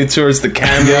like pointed towards the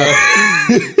camera.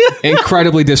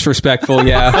 Incredibly disrespectful.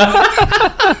 Yeah.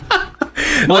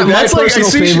 My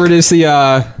personal favorite is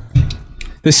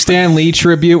the Stan Lee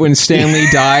tribute when Stan Lee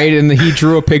died, and he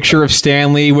drew a picture of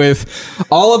Stan Lee with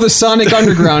all of the Sonic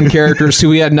Underground characters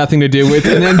who he had nothing to do with,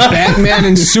 and then Batman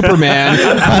and Superman,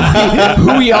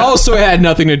 who he also had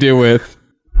nothing to do with.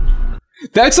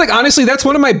 That's like, honestly, that's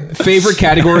one of my favorite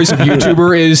categories of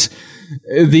YouTuber is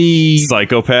the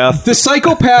psychopath. The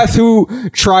psychopath who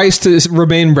tries to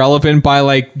remain relevant by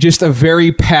like just a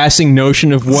very passing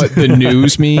notion of what the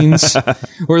news means.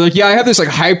 Or like, yeah, I have this like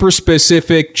hyper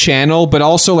specific channel, but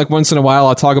also like once in a while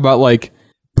I'll talk about like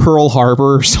Pearl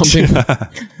Harbor or something.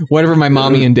 Whatever my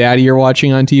mommy and daddy are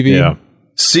watching on TV. Yeah.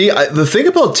 See, the thing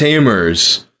about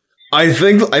Tamers, I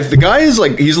think the guy is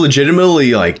like, he's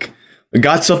legitimately like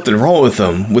got something wrong with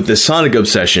him with this Sonic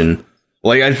obsession.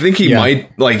 Like, I think he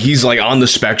might, like, he's, like, on the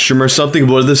spectrum or something,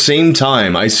 but at the same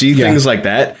time, I see things like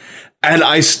that, and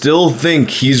I still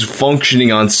think he's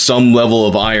functioning on some level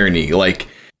of irony. Like,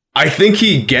 I think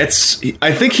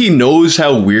he knows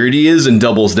how weird he is and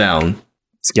doubles down.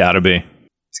 It's gotta be.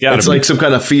 It's like some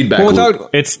kind of feedback loop.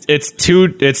 It's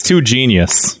too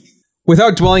genius.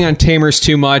 Without dwelling on Tamers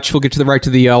too much, we'll get to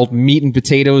the old meat and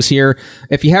potatoes here.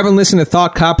 If you haven't listened to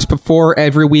Thought Cops before,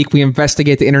 every week we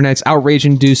investigate the internet's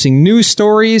outrage-inducing news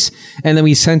stories, and then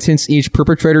we sentence each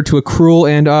perpetrator to a cruel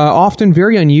and often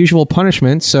very unusual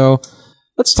punishment. So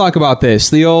let's talk about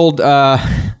this. The old, the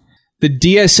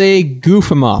DSA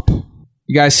goof 'em up.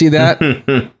 You guys see that?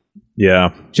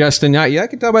 Yeah. Justin, I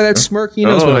can tell by that smirk, he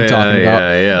knows what I'm talking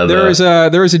about. Yeah, there is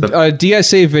a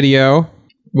DSA video,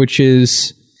 which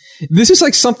is... This is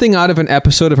like something out of an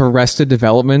episode of Arrested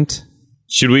Development.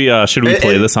 Should we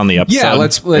play this on the episode? Yeah,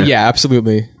 let's. Yeah,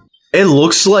 absolutely. It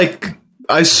looks like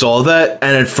I saw that,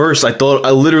 and at first I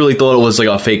literally thought it was like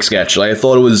a fake sketch. Like I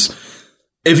thought it was.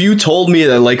 If you told me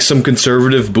that like some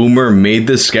conservative boomer made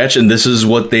this sketch and this is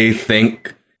what they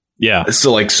think,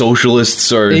 so like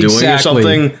socialists are doing or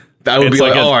something, that would be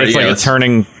like, It's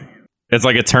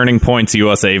like a Turning Points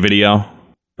USA video.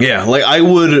 Yeah, like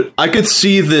I could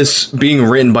see this being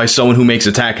written by someone who makes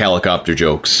attack helicopter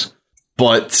jokes,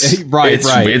 but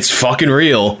it's fucking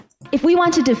real. If we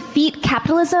want to defeat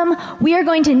capitalism, we are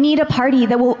going to need a party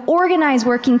that will organize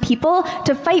working people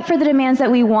to fight for the demands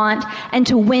that we want and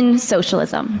to win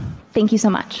socialism. Thank you so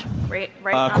much. Quick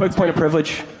point of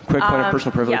privilege. Quick point of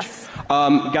personal privilege. Yes.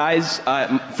 Guys,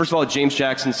 first of all, James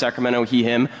Jackson, Sacramento, he,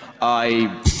 him.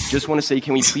 I just want to say,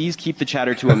 can we please keep the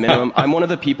chatter to a minimum? I'm one of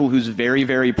the people who's very,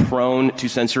 very prone to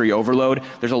sensory overload.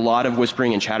 There's a lot of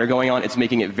whispering and chatter going on. It's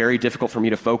making it very difficult for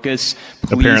me to focus.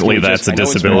 Apparently that's a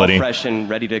disability. I know it's fresh and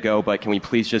ready to go, but can we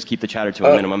please just keep the chatter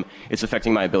to a minimum? It's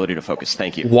affecting my ability to focus.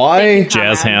 Thank you. Why?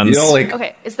 Jazz hands. You know, like,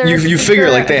 Okay, is there you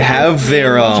figure like they have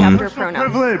their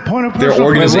Point of their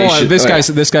organization. This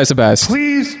guy's the best.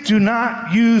 Please do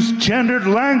not use gendered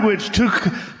language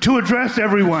to address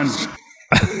everyone.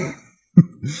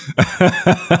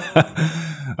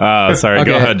 Sorry,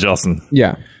 go ahead, Justin.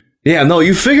 Yeah, no,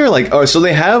 you figure like, so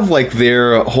they have like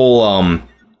their whole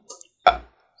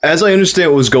as I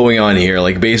understand what was going on here,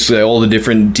 like basically all the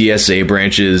different DSA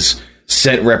branches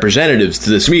sent representatives to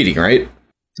this meeting, right?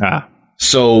 Ah.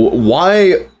 So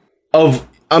why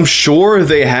I'm sure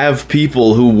they have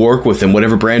people who work with him,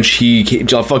 whatever branch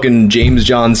fucking James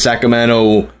John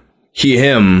Sacramento,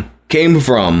 him came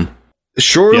from.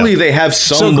 Surely they have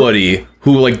somebody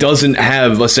who like doesn't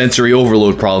have a sensory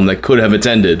overload problem that could have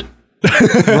attended.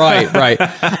 right.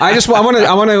 I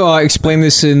want to explain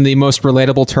this in the most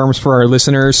relatable terms for our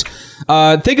listeners.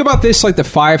 Think about this like the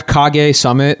 5 Kage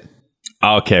summit.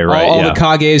 Okay, right. All the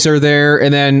Kages are there,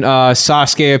 and then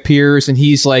Sasuke appears, and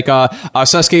he's like,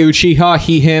 Sasuke Uchiha,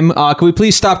 him. Can we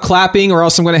please stop clapping, or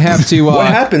else I'm going to have to... What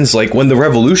happens, like, when the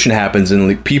revolution happens and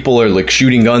like people are, like,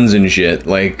 shooting guns and shit?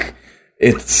 Like,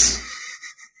 it's...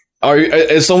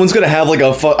 Is someone's going to have, like,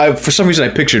 for some reason,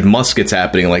 I pictured muskets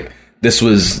happening. Like, this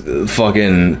was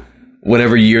fucking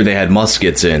whatever year they had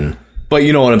muskets in. But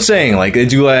you know what I'm saying? Like, they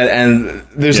do that, and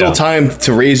there's no time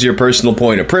to raise your personal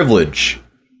point of privilege.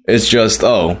 It's just,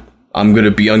 I'm going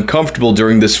to be uncomfortable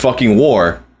during this fucking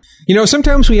war. You know,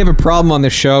 sometimes we have a problem on the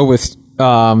show with,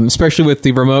 especially with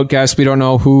the remote guests. We don't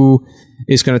know who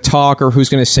is going to talk or who's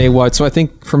going to say what. So I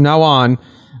think from now on,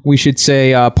 we should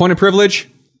say point of privilege.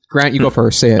 Grant, you go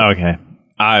first. Say it. Okay.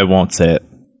 I won't say it.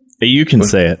 You can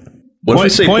say it. What if I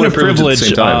say point of privilege at the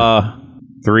same time?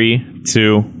 3,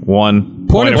 2, 1.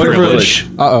 Point of privilege.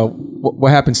 Uh-oh. What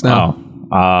happens now?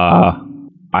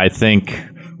 I think...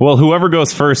 Well, whoever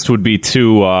goes first would be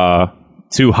too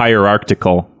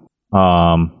hierarchical.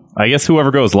 I guess whoever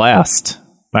goes last.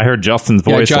 I heard Justin's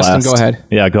voice Justin, last. go ahead.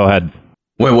 Yeah, go ahead.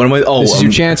 Wait, what am I... this is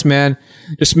your chance, man.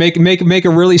 Just make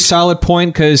a really solid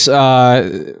point, because,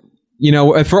 you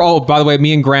know, by the way,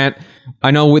 me and Grant, I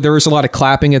know there was a lot of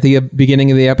clapping at the beginning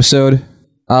of the episode.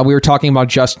 We were talking about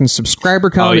Justin's subscriber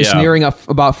count. It's nearing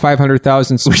about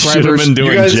 500,000 subscribers. We should have been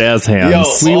doing jazz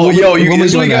hands. Here's what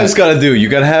you guys got to do. You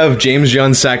got to have James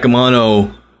John Sacramento,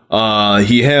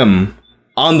 him,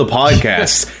 on the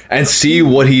podcast and see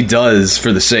what he does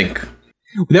for the sync.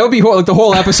 That would be like the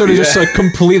whole episode is just like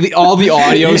completely all the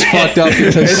audio is fucked up.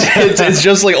 It's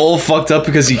just like all fucked up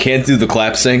because he can't do the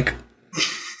clap sync.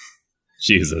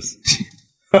 Jesus.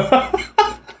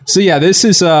 So yeah, this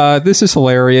is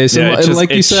hilarious. Yeah, and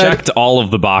like you said, checked all of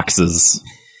the boxes.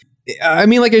 I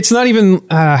mean, like it's not even.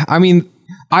 I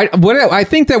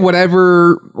think that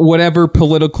whatever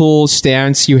political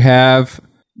stance you have,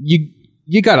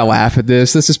 you gotta laugh at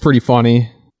this. This is pretty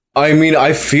funny. I mean,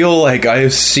 I feel like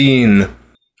I've seen,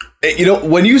 you know,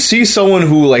 when you see someone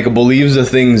who like believes the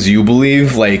things you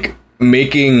believe, like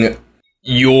making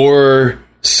your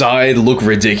side look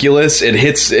ridiculous, it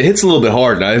hits a little bit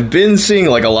hard. And I've been seeing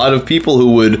like a lot of people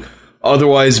who would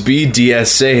otherwise be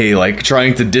DSA like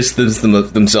trying to distance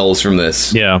themselves from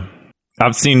this. Yeah,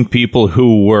 I've seen people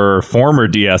who were former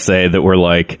DSA that were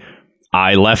like,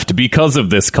 I left because of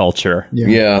this culture.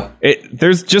 Yeah.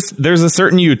 There's a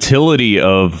certain utility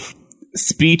of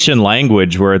speech and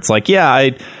language where it's like, yeah,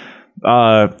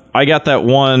 I got that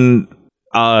one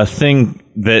thing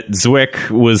that Zwick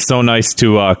was so nice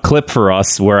to clip for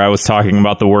us, where I was talking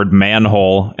about the word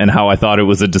manhole and how I thought it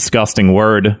was a disgusting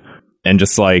word, and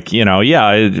just like, you know,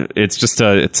 yeah,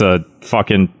 it's a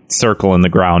fucking circle in the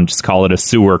ground. Just call it a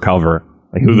sewer cover.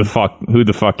 Like who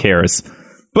the fuck cares?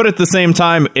 But at the same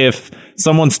time, if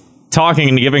someone's talking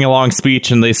and giving a long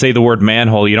speech and they say the word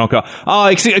manhole, you don't go,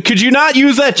 oh, could you not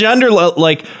use that gender?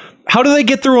 Like, how do they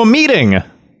get through a meeting?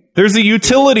 There's a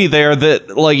utility there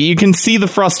that, like, you can see the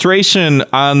frustration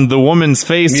on the woman's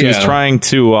face who's trying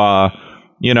to,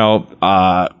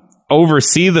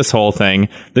 oversee this whole thing,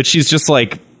 that she's just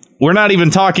like, we're not even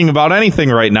talking about anything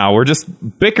right now. We're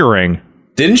just bickering.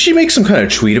 Didn't she make some kind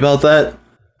of tweet about that?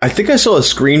 I think I saw a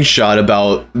screenshot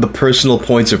about the personal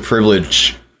points of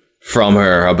privilege from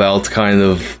her, about kind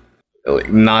of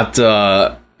like not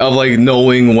of like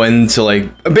knowing when to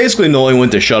like basically knowing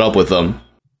when to shut up with them.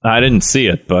 I didn't see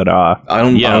it, but I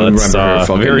don't remember her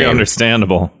fucking very name.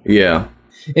 Understandable. Yeah,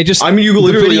 it just. I mean, you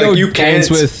literally like you can't.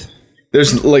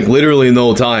 There's like literally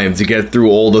no time to get through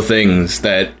all the things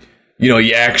that you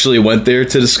actually went there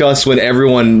to discuss, when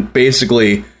everyone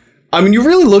basically. I mean, you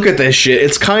really look at this shit.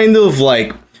 It's kind of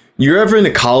like you're ever in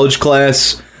a college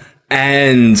class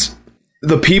and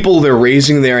the people, they're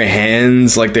raising their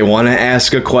hands like they want to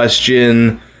ask a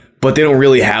question, but they don't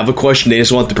really have a question. They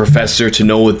just want the professor to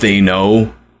know what they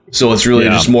know. So it's really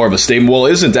just more of a statement. Well,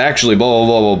 it isn't actually blah, blah,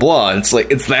 blah, blah, blah. It's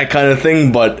like, it's that kind of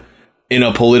thing, but in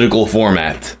a political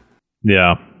format.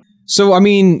 Yeah. So, I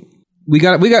mean, we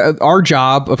got our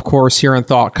job, of course, here on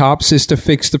Thought Cops is to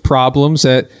fix the problems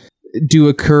that do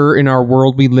occur in our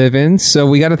world we live in. So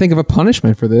we got to think of a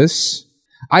punishment for this.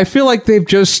 I feel like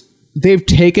they've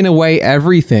taken away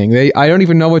everything. I don't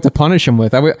even know what to punish them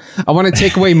with. I want to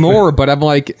take away more, but I'm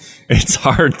like, it's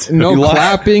hard. No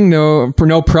clapping, no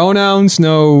pronouns,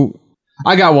 no.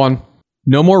 I got one.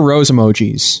 No more rose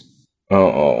emojis.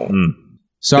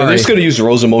 Sorry. They're just gonna use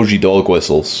rose emoji dog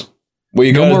whistles. What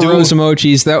you no gotta more do? rose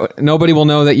emojis. That nobody will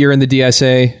know that you're in the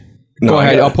DSA. No, Go I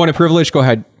ahead. got- A point of privilege. Go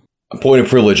ahead. A point of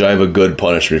privilege. I have a good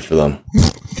punishment for them.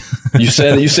 You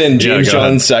send James go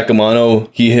John ahead.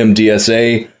 Sacamano, him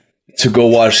DSA, to go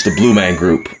watch the Blue Man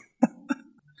Group.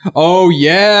 Oh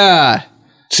yeah.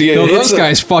 See, No, those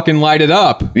guys fucking light it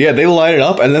up. Yeah, they light it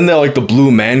up, and then they're like the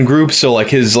Blue Man Group, so like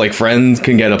his like friends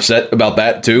can get upset about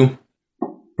that too.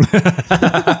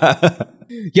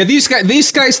 Yeah, these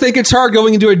guys think it's hard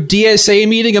going into a DSA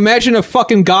meeting. Imagine a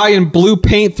fucking guy in blue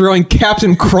paint throwing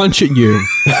Captain Crunch at you.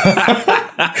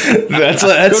 That's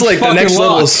Good like the fucking next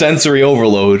level luck. of sensory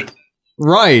overload.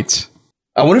 Right.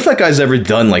 I wonder if that guy's ever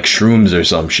done like shrooms or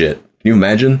some shit. Can you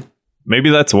imagine? Maybe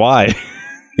that's why.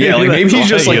 Yeah, like maybe that's he's why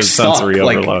just he like has stuck. sensory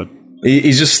Like overload.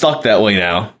 he's just stuck that way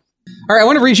now. All right, I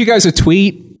want to read you guys a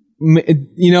tweet.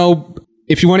 You know,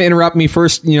 if you want to interrupt me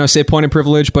first, you know, say point of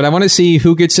privilege, but I want to see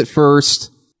who gets it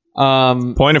first.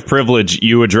 Point of privilege,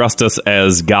 you addressed us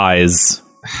as guys.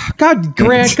 God,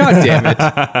 Grant, God damn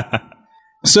it.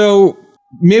 So,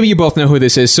 maybe you both know who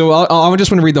this is. So, I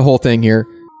just want to read the whole thing here.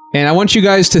 And I want you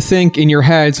guys to think in your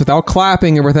heads, without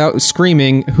clapping or without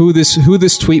screaming, who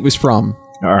this tweet was from.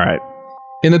 All right.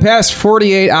 In the past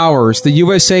 48 hours, the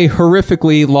USA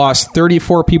horrifically lost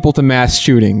 34 people to mass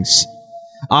shootings.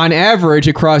 On average,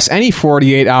 across any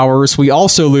 48 hours, we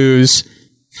also lose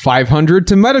 500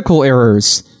 to medical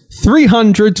errors,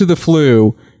 300 to the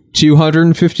flu,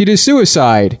 250 to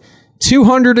suicide,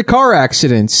 200 to car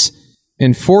accidents,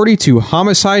 and 40 to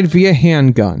homicide via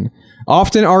handgun.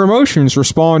 Often our emotions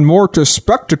respond more to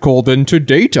spectacle than to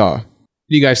data. What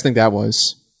do you guys think that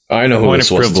was? I know who Point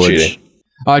this of was. It's privilege. cheating.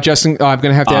 Justin, I'm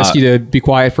going to have to ask you to be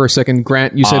quiet for a second.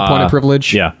 Grant, you said point of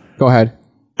privilege? Yeah. Go ahead.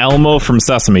 Elmo from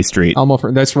Sesame Street.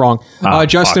 That's wrong.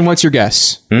 Justin, what's your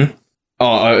guess?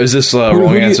 Oh, is this Who wrong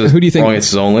do you- answer? who do you think- Wrong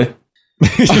answers only.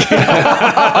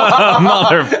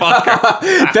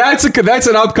 Motherfucker. That's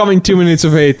an upcoming 2 minutes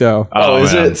of hate, though. Oh,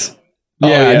 is man. it?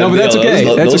 Yeah, no, but that's okay.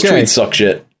 That's those okay. tweets suck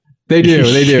shit. They do.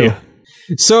 They do.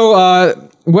 So,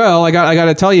 well, I got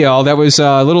to tell you all, that was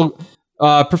a little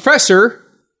professor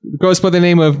goes by the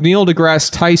name of Neil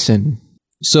deGrasse Tyson.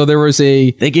 So there was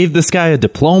They gave this guy a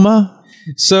diploma?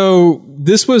 So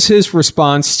this was his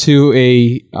response to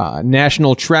a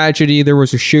national tragedy. There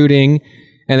was a shooting,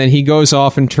 and then he goes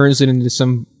off and turns it into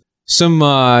some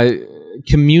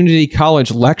community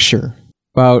college lecture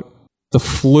about the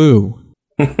flu.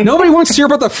 Nobody wants to hear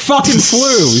about the fucking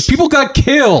flu. People got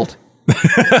killed.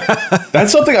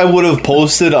 That's something I would have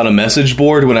posted on a message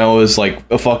board when I was like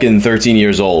a fucking 13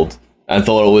 years old. I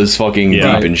thought it was fucking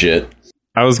Yeah. deep and shit.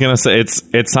 I was gonna say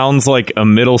it sounds like a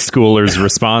middle schooler's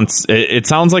response. It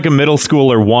sounds like a middle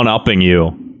schooler one-upping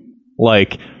you.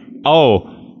 Like, oh,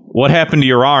 what happened to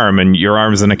your arm? And your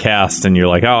arm's in a cast, and you're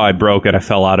like, oh, I broke it. I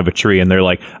fell out of a tree. And they're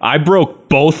like, I broke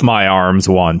both my arms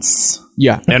once.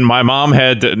 Yeah. And my mom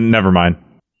had to, never mind.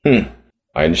 I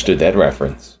understood that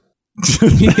reference.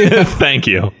 Thank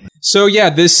you. So yeah,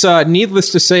 this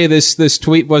needless to say, this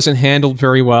tweet wasn't handled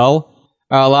very well.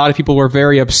 A lot of people were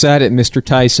very upset at Mr.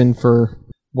 Tyson for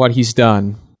what he's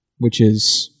done, which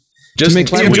is Just to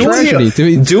make light of do what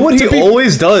tragedy. do what he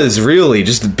always does, really.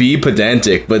 Just be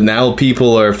pedantic. But now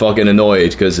people are fucking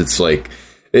annoyed because it's like...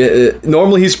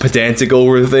 normally he's pedantic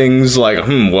over things like,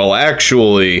 well,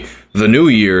 actually, the New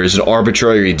Year is an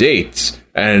arbitrary date.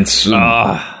 And it's...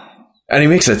 and he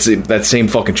makes that same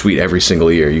fucking tweet every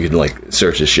single year. You can, like,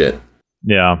 search his shit.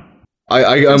 Yeah.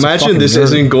 I imagine this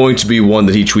isn't going to be one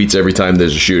that he tweets every time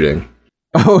there's a shooting.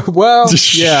 Oh, well,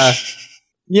 yeah.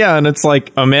 Yeah, and it's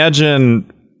like, imagine,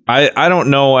 I don't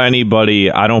know anybody,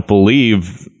 I don't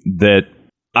believe that,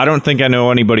 I don't think I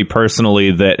know anybody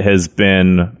personally that has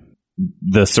been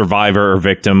the survivor or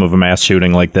victim of a mass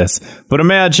shooting like this. But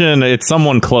imagine it's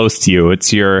someone close to you.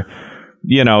 It's your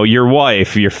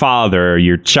wife, your father,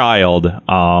 your child.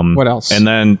 What else? And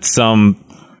then some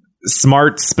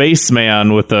smart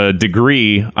spaceman with a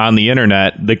degree on the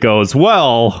internet that goes,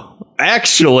 well,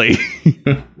 actually,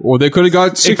 Or they could have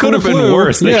got sick it could have with the been flu.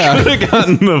 worse. They Yeah. could have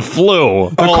gotten the flu.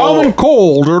 The common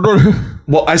cold.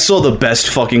 Well, I saw the best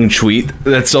fucking tweet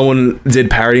that someone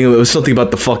did parodying. It was something about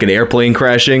the fucking airplane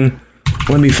crashing.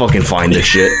 Let me fucking find this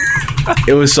shit.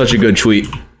 It was such a good tweet.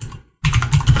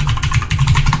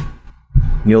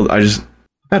 Neil,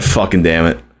 God fucking damn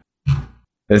it.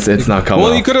 It's not coming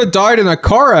Well, up. you could have died in a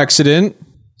car accident.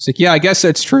 It's like, yeah, I guess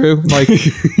that's true. Like,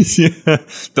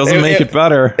 Doesn't make it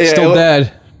better. still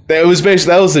dead. It was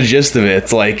basically, that was the gist of it.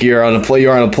 It's like you're on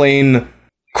a plane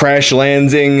crash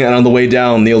landing, and on the way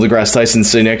down, Neil deGrasse Tyson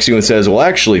sitting next to you and says, well,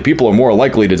 actually, people are more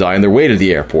likely to die on their way to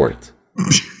the airport.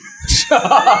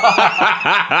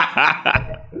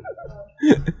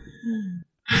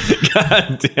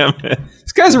 God damn it.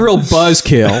 This guy's a real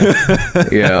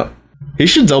buzzkill. Yeah. He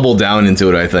should double down into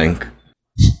it, I think.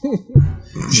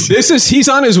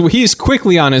 He's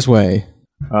quickly on his way.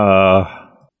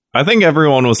 I think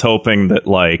everyone was hoping that,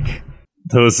 like,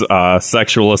 those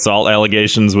sexual assault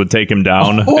allegations would take him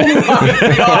down. Oh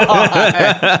my God.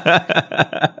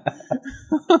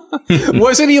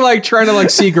 Wasn't he like trying to like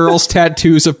see girls'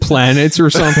 tattoos of planets or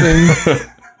something?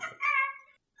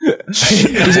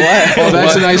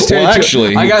 That's a nice tattoo. Well,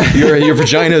 actually, your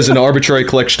vagina is an arbitrary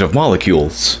collection of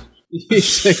molecules.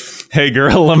 Hey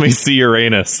girl, let me see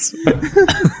Uranus. I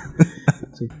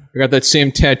got that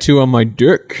same tattoo on my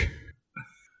dick.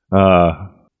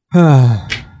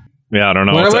 Yeah, I don't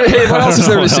know. What else is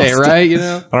there to say, right? You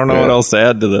know, I don't know what else to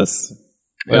add to this.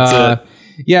 That's it.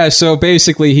 Yeah, so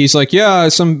basically, he's like, yeah,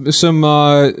 some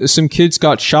kids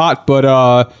got shot,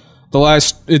 but the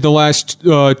last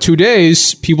 2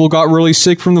 days, people got really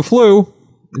sick from the flu.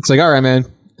 It's like, all right, man.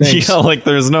 Thanks. Yeah, like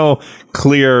there's no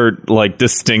clear like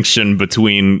distinction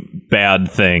between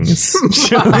bad things.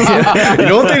 You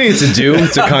know what they need to do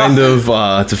to kind of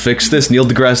to fix this? Neil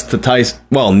deGrasse Tyson.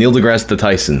 Neil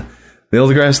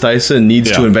deGrasse Tyson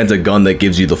needs to invent a gun that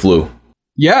gives you the flu.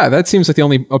 Yeah, that seems like the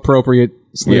only appropriate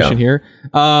solution here.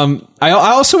 I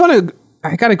also want to...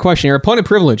 I got a question here. Opponent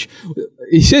privilege.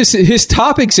 He says his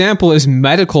top example is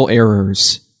medical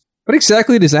errors. What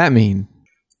exactly does that mean?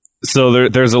 So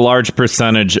there's a large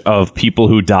percentage of people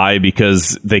who die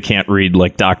because they can't read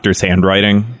like doctor's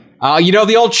handwriting. You know,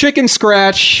 the old chicken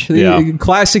scratch, the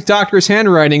classic doctor's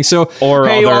handwriting. So,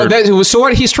 so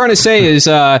what he's trying to say is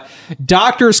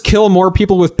doctors kill more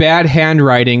people with bad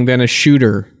handwriting than a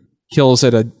shooter kills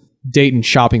at a Dayton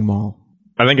shopping mall.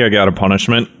 I think I got a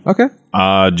punishment. Okay.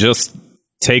 Just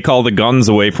take all the guns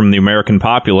away from the American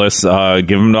populace, give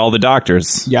them to all the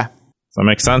doctors. Yeah. Does that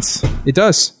make sense? It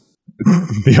does.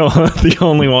 The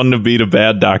only one to beat a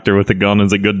bad doctor with a gun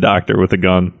is a good doctor with a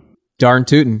gun. Darn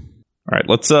tootin'. All right,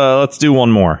 let's do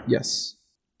one more. Yes.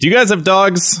 Do you guys have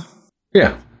dogs?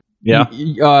 Yeah. Yeah.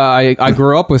 I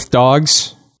grew up with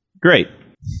dogs. Great.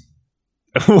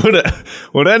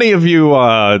 Would any of you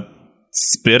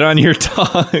spit on your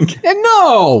dog? And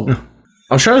no.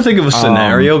 I'm trying to think of a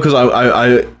scenario because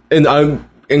I'm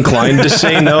inclined to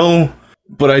say no,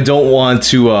 but I don't want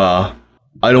to.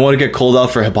 I don't want to get called out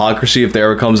for hypocrisy if there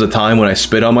ever comes a time when I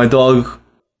spit on my dog.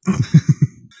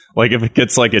 Like if it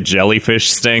gets like a jellyfish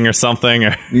sting or something?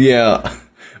 Or yeah.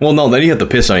 Well, no, then you have to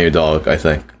piss on your dog, I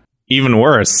think. Even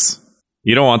worse.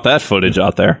 You don't want that footage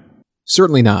out there.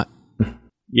 Certainly not.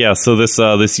 Yeah, so this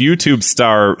YouTube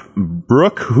star,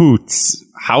 Brooke Hoots.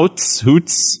 I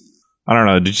don't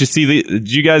know.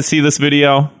 Did you guys see this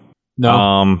video?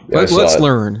 No. Let's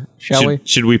learn, shall we?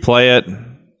 Should we play it?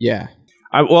 Yeah.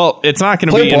 Well, it's not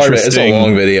going to be interesting. It's a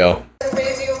long video.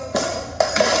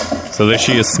 So there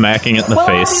she is smacking it in the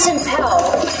face.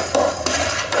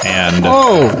 And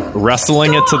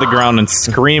wrestling it to the ground and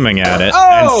screaming at it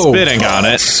and spitting on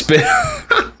it.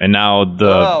 And now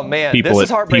the people at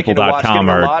people.com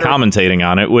are commentating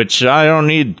on it, which I don't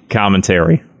need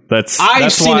commentary. That's why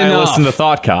I listen to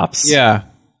Thought Cops. Yeah.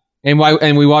 And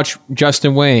we watch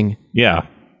Justin Wang. Yeah.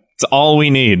 It's all we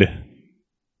need.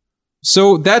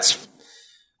 So that's...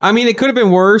 I mean, it could have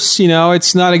been worse, you know.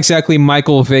 It's not exactly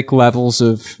Michael Vick levels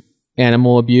of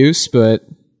animal abuse, but...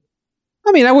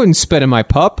 I mean, I wouldn't spit in my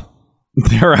pup.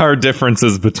 There are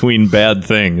differences between bad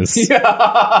things.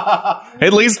 Yeah.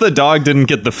 At least the dog didn't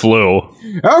get the flu.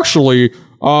 Actually,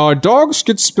 dogs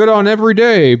get spit on every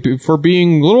day for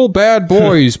being little bad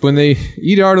boys when they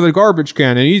eat out of the garbage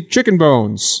can and eat chicken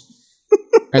bones.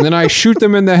 And then I shoot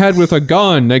them in the head with a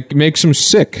gun that makes them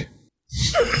sick.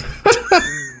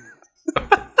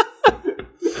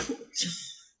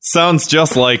 Sounds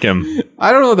just like him.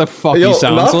 I don't know what the fuck he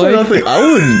sounds like. Nothing.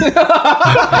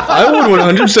 I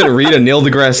would 100% read a Neil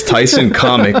deGrasse Tyson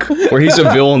comic where he's a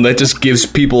villain that just gives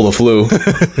people the flu.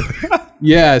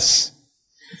 Yes.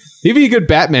 He'd be a good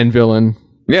Batman villain.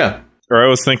 Yeah. Or I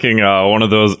was thinking one of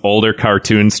those older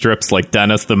cartoon strips like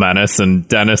Dennis the Menace, and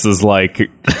Dennis is like,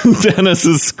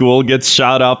 Dennis's school gets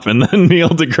shot up, and then Neil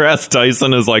deGrasse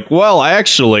Tyson is like, well,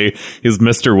 actually, he's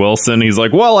Mr. Wilson. He's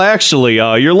like, well, actually,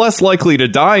 you're less likely to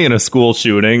die in a school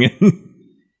shooting.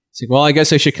 It's like, well, I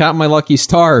guess I should count my lucky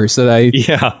stars that I...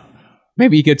 Yeah.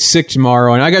 Maybe he gets sick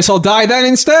tomorrow, and I guess I'll die then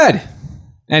instead.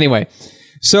 Anyway,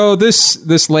 so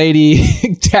this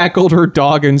lady tackled her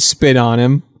dog and spit on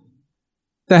him.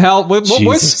 The hell? What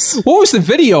was the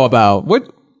video about?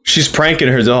 What? She's pranking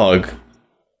her dog.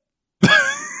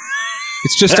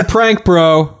 It's just a prank,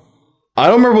 bro. I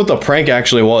don't remember what the prank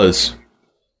actually was.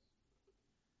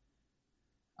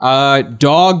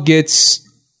 Dog gets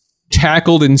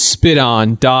tackled and spit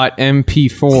on.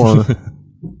 .mp4.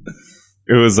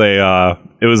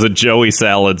 It was a Joey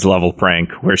Salads level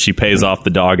prank where she pays off the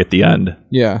dog at the end.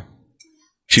 Yeah.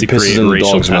 She to pisses create in the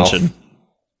racial dog's tension. mouth.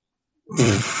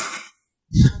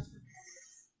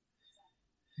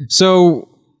 So,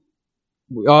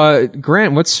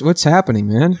 Grant, what's happening,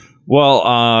 man?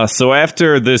 Well, so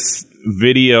after this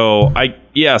video,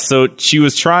 so she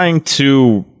was trying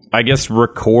to, I guess,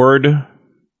 record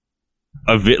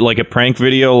like a prank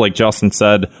video, like Justin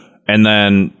said, and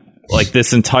then like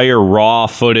this entire raw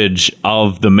footage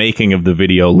of the making of the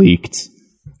video leaked.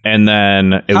 And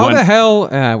then the hell?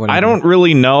 I don't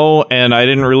really know, and I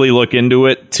didn't really look into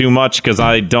it too much because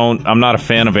I'm not a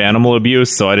fan of animal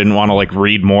abuse, so I didn't want to like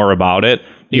read more about it,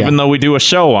 even though we do a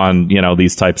show on,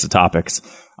 these types of topics.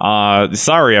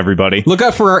 Sorry, everybody. Look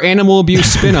out for our animal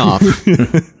abuse spinoff.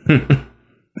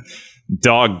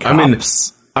 Dog cops. I mean,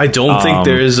 I don't think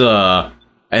there's an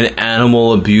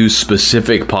animal abuse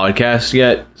specific podcast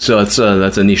yet, so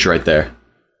that's a niche right there.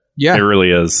 Yeah, it really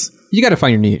is. You got to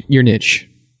find your niche.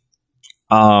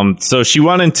 So she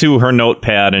went into her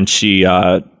notepad and she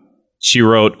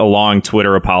wrote a long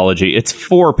Twitter apology. It's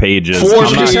 4 pages. 4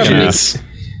 pages.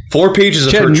 4 pages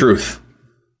of her truth.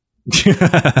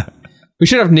 We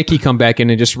should have Nikki come back in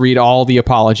and just read all the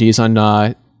apologies on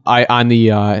the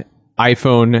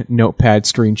iPhone notepad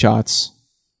screenshots.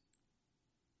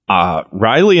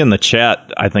 Riley in the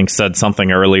chat, I think, said something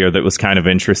earlier that was kind of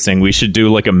interesting. We should do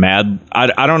like a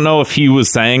I don't know if he was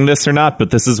saying this or not,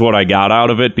 but this is what I got out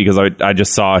of it because I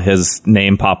just saw his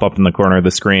name pop up in the corner of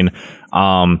the screen.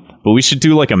 But we should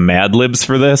do like a Mad Libs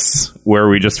for this, where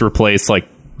we just replace like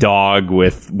dog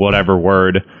with whatever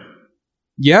word.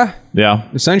 Yeah.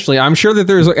 Essentially, I'm sure that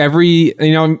there's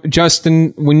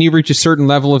Justin, when you reach a certain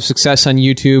level of success on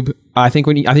YouTube, I think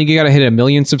you got to hit 1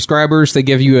 million subscribers. They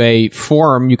give you a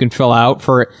form you can fill out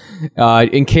for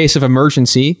in case of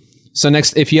emergency. So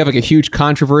next, if you have like a huge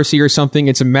controversy or something,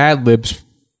 it's a Mad Libs.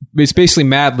 It's basically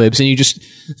Mad Libs, and you just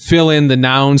fill in the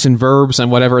nouns and verbs on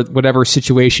whatever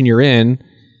situation you're in,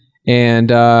 and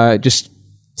just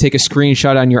take a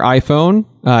screenshot on your iPhone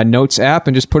Notes app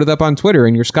and just put it up on Twitter,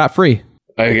 and you're scot-free.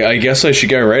 I guess I should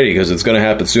get ready because it's going to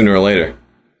happen sooner or later.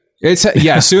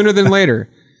 Sooner than later.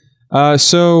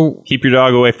 So keep your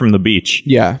dog away from the beach.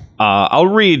 Yeah. I'll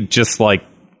read 2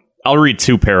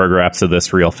 paragraphs of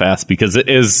this real fast because it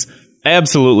is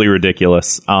absolutely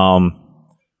ridiculous. I'll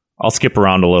skip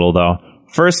around a little though.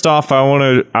 First off, I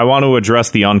want to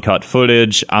address the uncut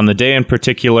footage on the day in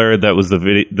particular that was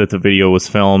that the video was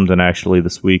filmed, and actually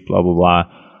this week, blah blah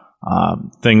blah.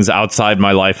 Things outside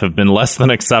my life have been less than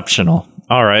exceptional.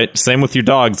 All right, same with your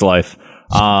dog's life.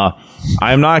 I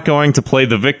am not going to play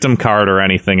the victim card or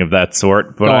anything of that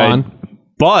sort,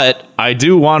 but I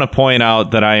do want to point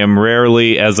out that I am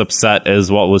rarely as upset as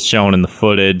what was shown in the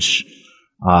footage.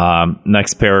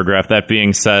 Next paragraph. That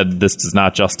being said, this does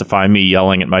not justify me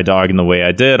yelling at my dog in the way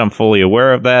I did. I'm fully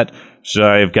aware of that. Should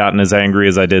I have gotten as angry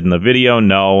as I did in the video?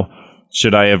 No.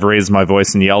 Should I have raised my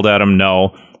voice and yelled at him?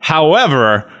 No.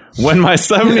 However, when my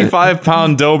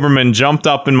 75-pound Doberman jumped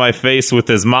up in my face with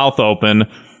his mouth open,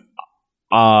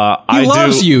 he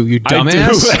loves you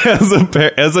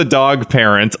dumbass. As a dog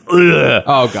parent,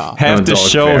 have to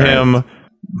show him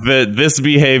that this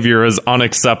behavior is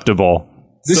unacceptable.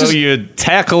 You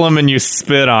tackle him and you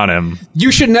spit on him.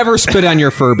 You should never spit on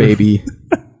your fur baby.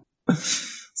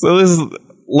 So this is,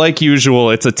 like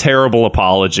usual, it's a terrible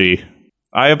apology.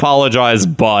 I apologize,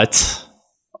 but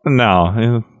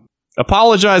no.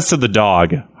 Apologize to the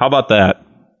dog. How about that?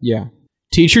 Yeah.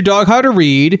 Teach your dog how to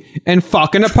read and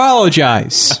fucking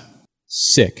apologize.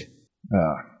 Sick.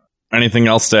 Anything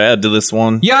else to add to this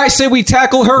one? Yeah, I say we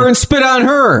tackle her and spit on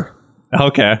her.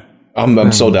 Okay.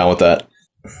 I'm so down with that.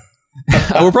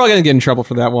 We're probably going to get in trouble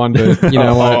for that one, but you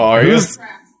know what? Are you?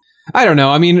 I don't know.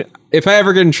 I mean, if I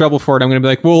ever get in trouble for it, I'm going to be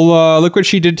like, well, look what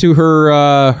she did to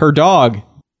her dog.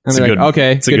 And they're like,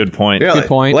 okay. It's a good point. Yeah, good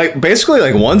point. Like, basically,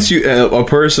 like, once a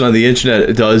person on the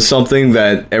internet does something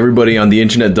that everybody on the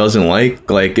internet doesn't like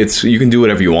you can do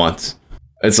whatever you want.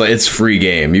 It's like, it's free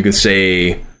game. You can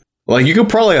say, like, you could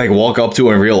probably, like, walk up to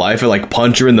her in real life and, like,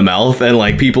 punch her in the mouth, and,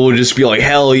 like, people would just be like,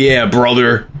 hell yeah,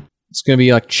 brother. It's going to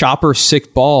be like Chopper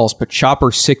sick balls, but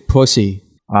Chopper sick pussy.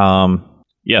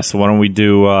 Yeah, so why don't we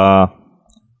do,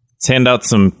 let's hand out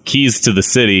some keys to the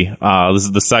city. This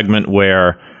is the segment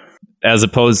where, as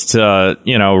opposed to,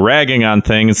 ragging on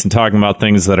things and talking about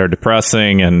things that are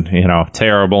depressing and,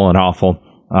 terrible and awful,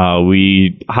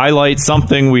 we highlight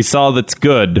something we saw that's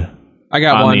good I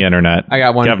got on one. the internet. I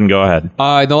got one. Kevin, go ahead.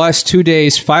 The last 2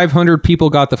 days, 500 people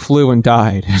got the flu and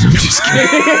died. I'm just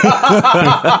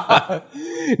kidding.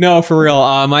 No, for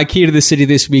real. My key to the city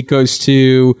this week goes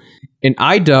to an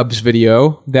iDubbbz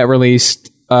video that released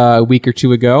a week or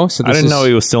two ago. So I didn't know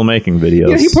he was still making videos.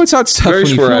 Yeah, he puts out stuff when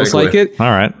he feels like it.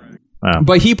 All right. Wow.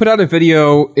 But he put out a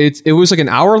video. It was like an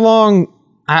hour long.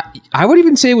 I would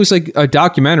even say it was like a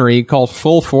documentary called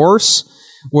Full Force,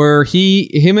 where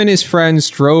him and his friends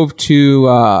drove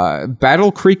to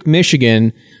Battle Creek,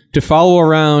 Michigan, to follow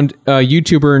around a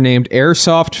YouTuber named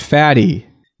Airsoft Fatty,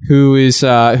 who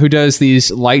does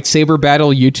these lightsaber battle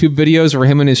YouTube videos where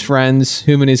him and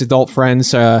his adult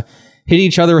friends hit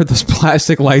each other with those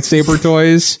plastic lightsaber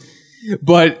toys.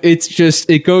 But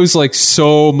it goes like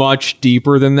so much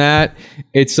deeper than that.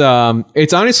 It's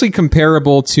honestly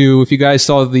comparable to, if you guys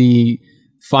saw the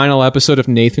final episode of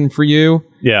Nathan For You,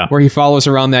 where he follows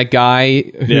around that guy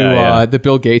who the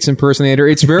Bill Gates impersonator.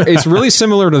 It's really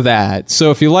similar to that.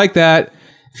 So if you like that,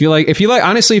 if you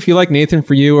like Nathan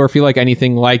For You, or if you like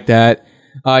anything like that,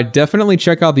 definitely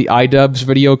check out the iDubbbz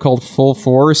video called Full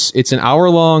Force. It's an hour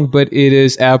long, but it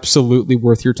is absolutely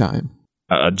worth your time.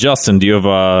 Justin, do you have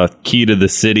a key to the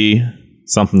city?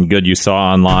 Something good you saw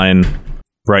online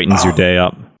brightens your day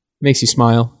up? Makes you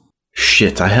smile.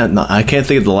 Shit, I can't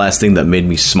think of the last thing that made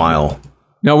me smile.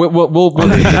 No, we'll well,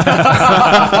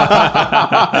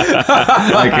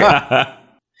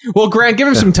 Grant, give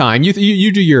him some time.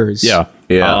 You do yours. Yeah.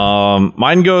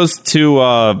 Mine goes to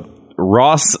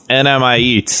Ross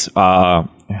NMIET,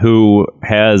 who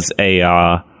has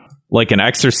an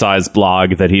exercise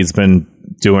blog that he's been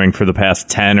doing for the past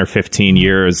 10 or 15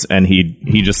 years, and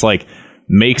he just like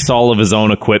makes all of his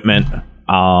own equipment,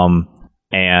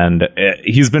 and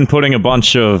he's been putting a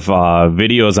bunch of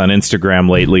videos on Instagram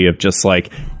lately of just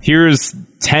like, here's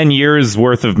 10 years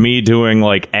worth of me doing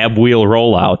like ab wheel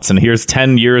rollouts, and here's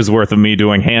 10 years worth of me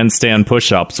doing handstand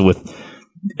push-ups with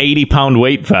 80-pound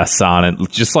weight vests on it,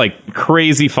 just like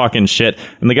crazy fucking shit.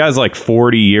 And the guy's like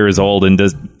 40 years old, and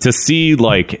to see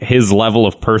like his level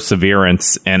of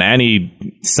perseverance and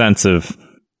any sense of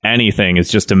anything is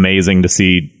just amazing to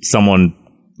see someone,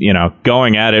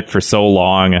 going at it for so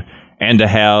long, and to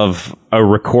have a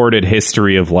recorded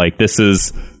history of like, this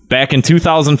is back in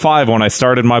 2005 when I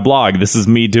started my blog. This is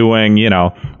me doing,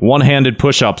 one-handed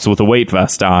push-ups with a weight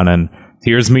vest on, and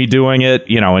here's me doing it,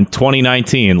 in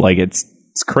 2019. Like it's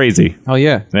crazy. Oh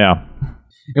yeah. Yeah.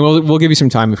 And we'll give you some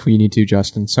time if we need to,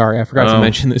 Justin. Sorry, I forgot to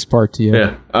mention this part to you.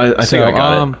 Yeah, I think I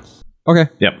got it.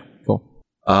 Okay. Yep. Cool.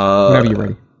 Whenever you're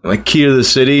ready. My key to the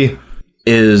city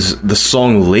is the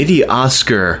song Lady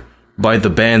Oscar by the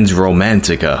band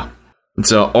Romantica.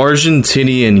 It's an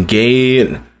Argentinian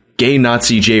gay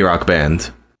Nazi J-rock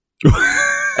band.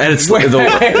 And it's what?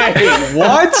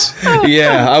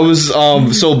 Yeah, I was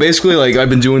so basically like I've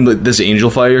been doing this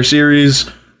Angel Fire series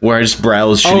where I just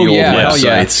browse shitty old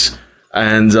websites.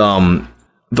 And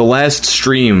the last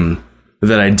stream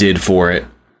that I did for it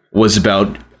was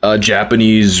about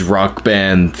Japanese rock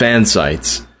band fan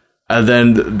sites. And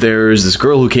then there's this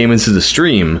girl who came into the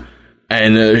stream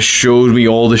and showed me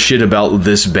all the shit about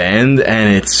this band,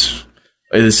 and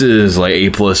this is like A+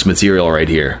 material right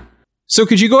here. So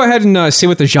could you go ahead and say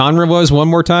what the genre was one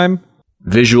more time?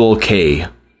 Visual K,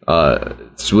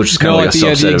 which is kind of like a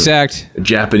subset of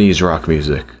Japanese rock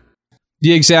music.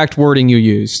 The exact wording you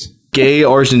used. Gay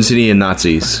Argentinian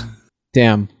Nazis.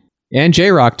 Damn. And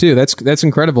J-rock too. That's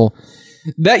incredible.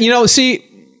 That, see,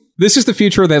 this is the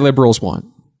future that liberals want.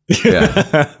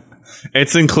 Yeah.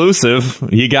 It's inclusive.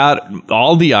 You got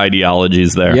all the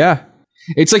ideologies there. Yeah.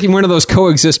 It's like one of those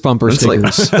coexist bumper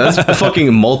stickers. That's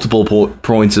fucking multiple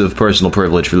points of personal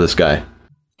privilege for this guy.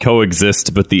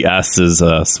 Coexist, but the S is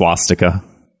a swastika.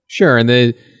 Sure, and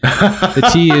the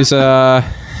T is God,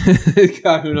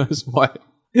 who knows what.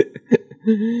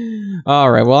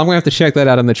 All right, well, I'm going to have to check that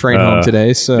out on the train home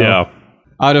today. So,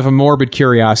 out of a morbid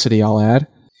curiosity, I'll add.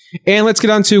 And let's get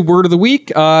on to Word of the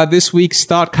Week. This week's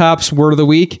Thought Cops Word of the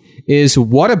Week is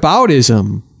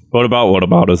whataboutism. What about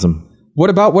whataboutism?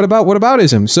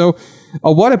 Whataboutism? So,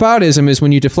 a whataboutism is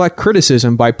when you deflect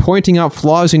criticism by pointing out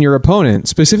flaws in your opponent,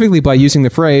 specifically by using the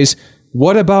phrase,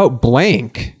 what about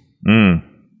blank?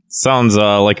 Sounds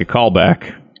like a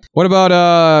callback. What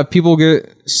about people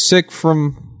get sick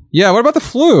from... Yeah, what about the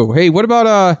flu? Hey, what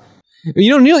about...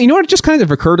 Neil, you know what just kind of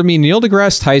occurred to me? Neil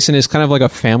deGrasse Tyson is kind of like a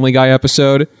Family Guy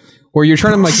episode where you're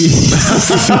trying to like...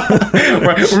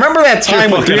 Remember that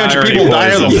time when 300 people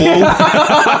died of the flu?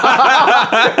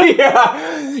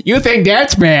 Yeah. You think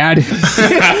that's bad?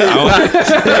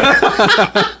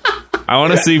 I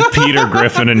want to see Peter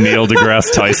Griffin and Neil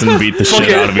deGrasse Tyson beat the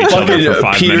shit out of each other for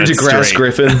 5 minutes Peter deGrasse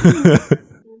straight. Griffin.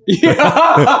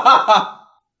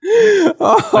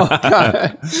 Oh,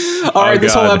 God. All right,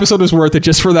 this whole episode was worth it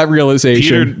just for that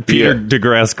realization. Peter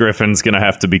DeGrasse Griffin's going to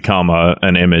have to become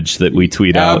an image that we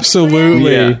tweet out.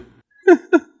 Absolutely.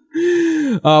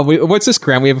 What's this,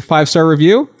 Grant? We have a 5-star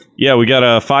review? Yeah, we got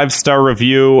a 5-star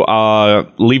review.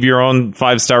 Leave your own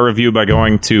 5-star review by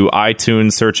going to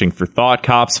iTunes, searching for Thought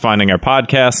Cops, finding our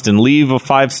podcast, and leave a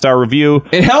 5-star review.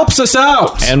 It helps us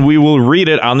out! And we will read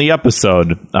it on the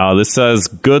episode. This says,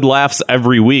 good laughs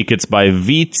every week. It's by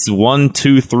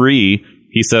Veets123.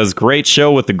 He says, great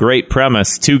show with a great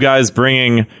premise. 2 guys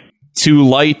bringing to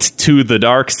light to the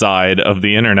dark side of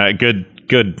the internet.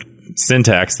 Good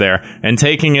syntax there. And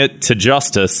taking it to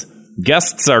justice.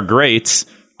 Guests are great.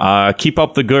 Keep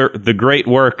up the great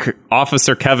work,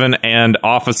 Officer Kevin and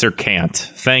Officer Kant.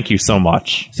 Thank you so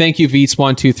much. Thank you,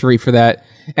 Veets123, for that.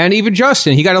 And even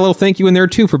Justin, he got a little thank you in there,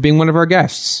 too, for being one of our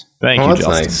guests. Thank you, that's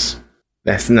Justin. Nice.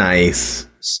 That's nice.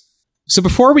 So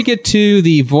before we get to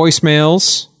the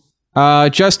voicemails,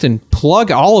 Justin,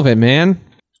 plug all of it, man.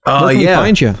 Where can we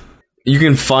find you? You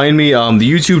can find me. The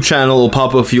YouTube channel will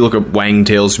pop up if you look up Wang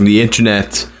Tales from the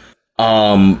internet.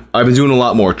 I've been doing a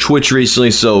lot more Twitch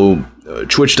recently, so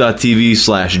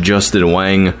twitch.tv/Justin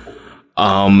Wang.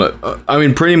 I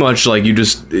mean, pretty much like you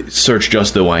just search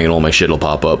Justin Wang and all my shit will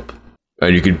pop up,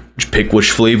 and you can pick which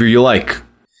flavor you like.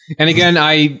 And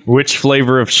again, which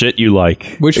flavor of shit you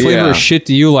like? Which flavor of shit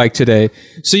do you like today?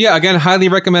 So yeah, again, highly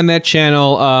recommend that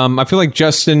channel. I feel like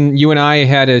Justin, you and I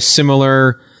had a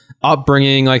similar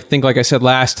upbringing. Like I said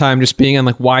last time, just being on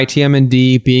like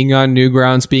YTMND, being on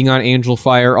Newgrounds, being on Angel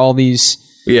Fire, all these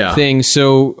things.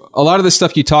 So a lot of the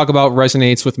stuff you talk about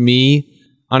resonates with me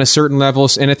on a certain level,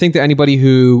 and I think that anybody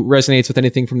who resonates with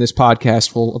anything from this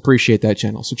podcast will appreciate that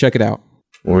channel. So check it out.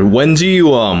 When do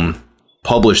you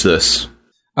publish this?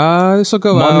 This will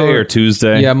go Monday or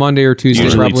Tuesday. Yeah, Monday or Tuesday.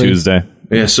 Usually probably Tuesday.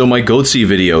 Yeah, so my Goatsy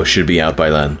video should be out by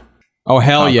then. Oh,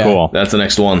 hell yeah. Cool. That's the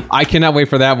next one. I cannot wait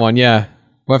for that one, yeah.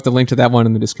 We'll have to link to that one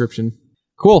in the description.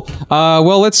 Cool.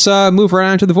 Well, let's move right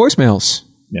on to the voicemails.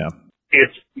 Yeah.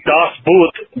 It's Das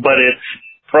Boot, but its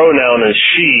pronoun is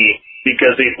she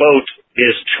because a boat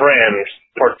is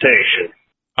transportation.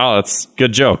 Oh, that's a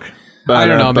good joke. I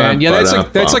don't know, man. Yeah, that's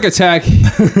like attack.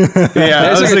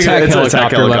 That's like attack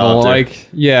helicopter level. Like,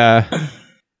 yeah.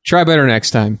 Try better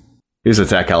next time. Here's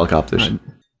attack helicopters.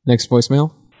 Next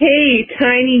voicemail. Hey,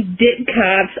 tiny dick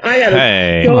cops. I got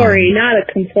a story, not a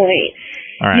complaint.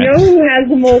 All right. You know who has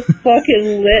the most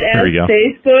fucking lit ass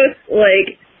Facebook?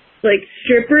 Like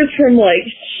strippers from like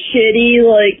shitty,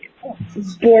 like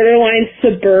borderline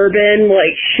suburban,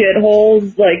 like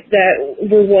shitholes, like that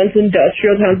were once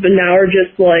industrial towns, but now are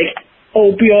just like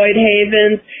opioid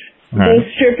havens. Those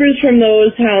strippers from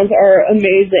those towns are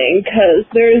amazing because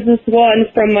there's this one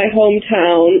from my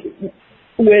hometown,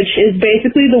 which is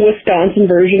basically the Wisconsin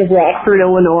version of Rockford,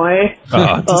 Illinois.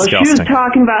 She was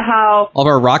talking about how all of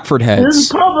our Rockford heads. This is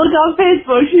public on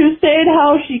Facebook. She was saying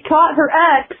how she caught her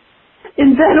ex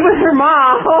in bed with her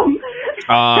mom.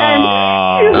 And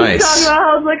she was talking about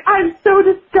how, like, I'm so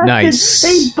disgusted. Nice.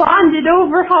 They bonded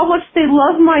over how much they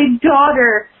love my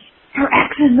daughter. Her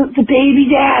ex is the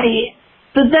baby daddy.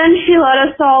 But then she let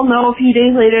us all know a few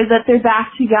days later that they're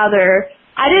back together.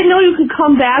 I didn't know you could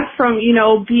come back from,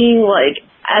 being like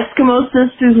Eskimo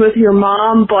sisters with your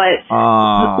mom, but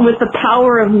with the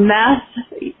power of meth,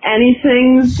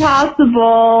 anything's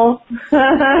possible.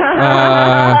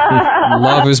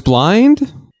 Love is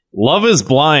blind? Love is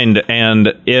blind,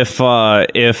 and if I,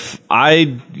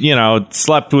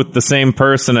 slept with the same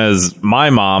person as my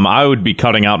mom, I would be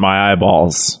cutting out my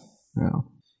eyeballs. Oh.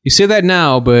 You say that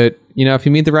now, but, if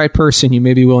you meet the right person, you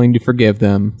may be willing to forgive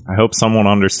them. I hope someone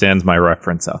understands my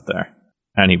reference out there.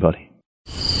 Anybody.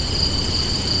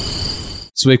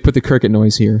 So we put the cricket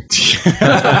noise here. Hey,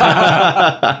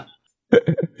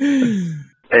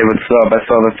 what's up? I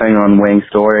saw the thing on Wang's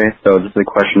story, so this is a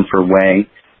question for Wang.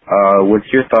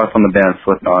 What's your thoughts on the band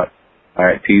Slipknot?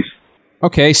 Alright, peace.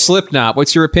 Okay, Slipknot,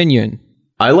 what's your opinion?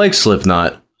 I like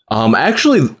Slipknot.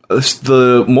 Actually,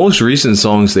 the most recent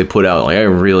songs they put out, I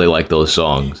really like those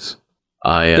songs.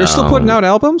 They're still putting out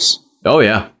albums? Oh,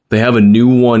 yeah. They have a new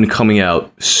one coming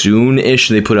out soon-ish.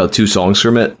 They put out 2 songs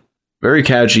from it. Very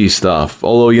catchy stuff.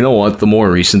 Although, you know what? The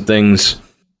more recent things...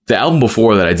 The album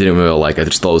before that I didn't really like. I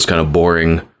just thought it was kind of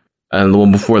boring. And the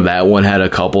one before that one had a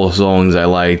couple of songs I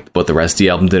liked, but the rest of the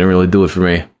album didn't really do it for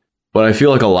me. But I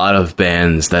feel like a lot of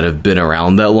bands that have been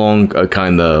around that long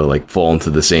kind of fall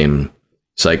into the same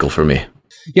cycle for me.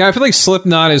 Yeah, I feel like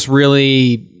Slipknot is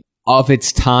really of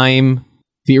its time,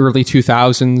 the early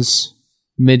 2000s,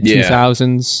 mid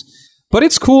 2000s. But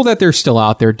it's cool that they're still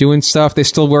out there doing stuff. They're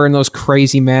still wearing those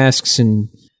crazy masks and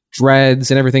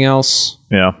dreads and everything else.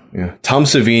 Yeah. Tom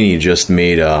Savini just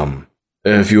made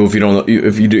if you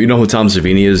know who Tom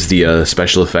Savini is, the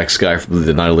special effects guy from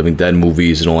the Night of the Living Dead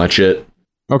movies and all that shit.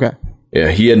 Okay. Yeah,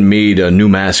 he had made a new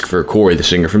mask for Corey, the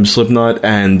singer from Slipknot,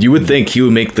 and you would think he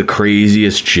would make the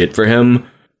craziest shit for him,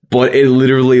 but it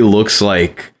literally looks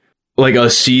like a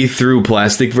see-through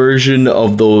plastic version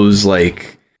of those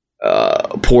like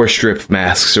pore strip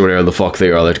masks or whatever the fuck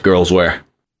they are that girls wear.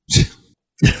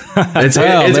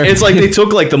 It's like they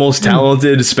took like the most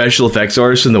talented special effects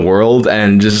artists in the world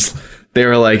and just they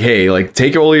were like, hey, like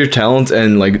take all your talent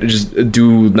and like just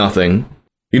do nothing.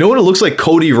 You know what it looks like?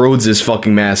 Cody Rhodes'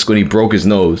 fucking mask when he broke his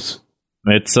nose.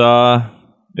 It's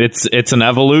an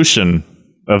evolution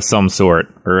of some sort,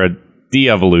 or a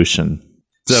de-evolution.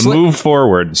 It's a move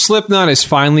forward. Slipknot is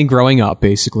finally growing up,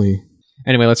 basically.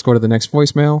 Anyway, let's go to the next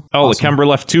voicemail. Oh, awesome. Lakembra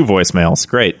left 2 voicemails.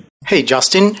 Great. Hey,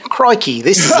 Justin. Crikey,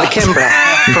 this is Lakembra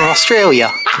from Australia.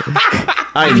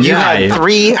 You had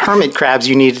 3 hermit crabs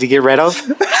you needed to get rid of.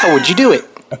 How would you do it?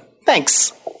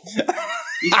 Thanks.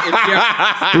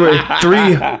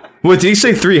 What did he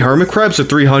say? 3 hermit crabs or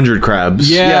 300 crabs?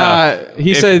 Yeah,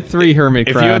 he said 3 hermit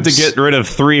crabs. If you had to get rid of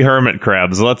 3 hermit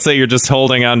crabs, let's say you're just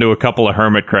holding on to a couple of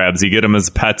hermit crabs, you get them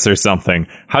as pets or something.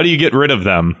 How do you get rid of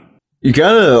them? You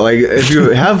gotta, like, if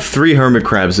you have 3 hermit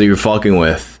crabs that you're fucking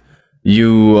with,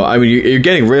 you're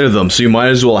getting rid of them, so you might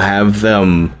as well have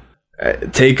them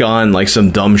take on like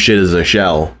some dumb shit as a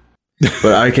shell.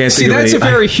 But I can't see. Think That's of a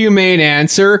very humane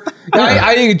answer.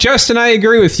 Justin, I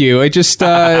agree with you. I just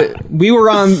we were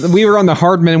on the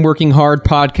Hard Men Working Hard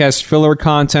podcast filler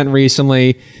content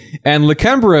recently, and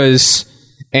Lakembra's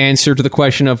answer to the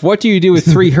question of what do you do with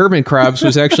 3 hermit crabs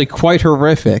was actually quite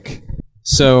horrific.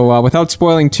 So without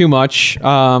spoiling too much,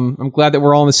 I'm glad that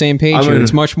we're all on the same page here.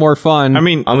 It's much more fun. I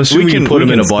mean, I'm assuming you put them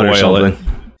in a butt or something.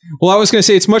 Well, I was going to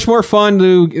say it's much more fun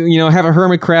to have a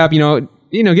hermit crab.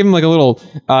 Give him like a little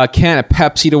can of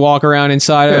Pepsi to walk around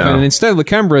inside of, and instead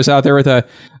Lakembra's out there with a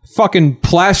fucking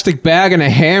plastic bag and a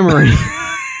hammer, and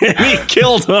he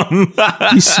killed him.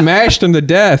 He smashed him to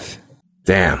death.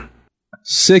 Damn,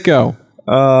 sicko.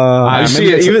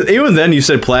 Even then, you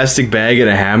said plastic bag and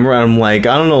a hammer. And I'm like,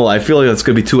 I don't know. I feel like that's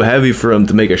gonna be too heavy for him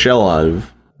to make a shell out of.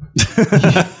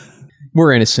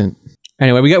 We're innocent.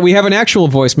 Anyway, we have an actual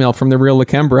voicemail from the real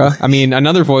Lakembra. I mean,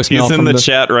 another voicemail. He's in the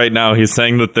chat right now. He's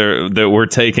saying that we're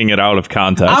taking it out of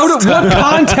context. Out of what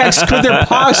context could there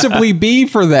possibly be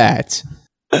for that?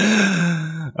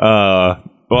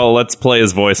 Well, let's play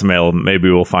his voicemail.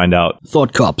 Maybe we'll find out.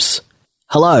 Thought Cops.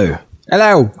 Hello.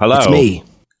 It's me.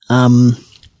 We all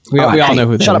know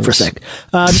who that is. Shut up for a sec.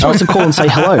 Just wanted to call and say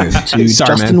hello to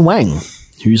Justin Wang,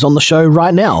 who's on the show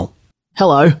right now.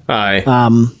 Hello. Hi.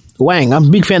 Wang, I'm a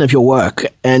big fan of your work.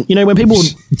 And, when people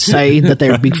say that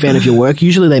they're a big fan of your work,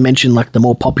 usually they mention, like, the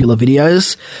more popular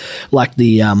videos, like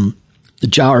the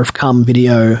Jar of Cum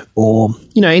video or,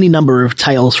 any number of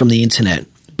tales from the internet.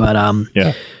 But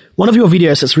one of your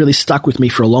videos that's really stuck with me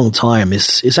for a long time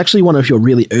is actually one of your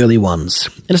really early ones.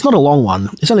 And it's not a long one.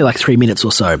 It's only like 3 minutes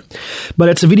or so. But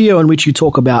it's a video in which you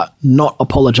talk about not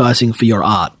apologizing for your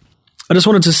art. I just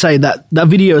wanted to say that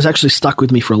video has actually stuck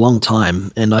with me for a long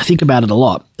time, and I think about it a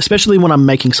lot, especially when I'm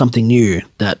making something new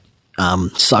that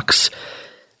sucks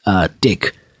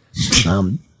dick.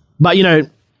 But,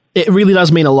 it really does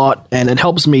mean a lot, and it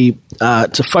helps me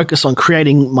to focus on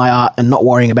creating my art and not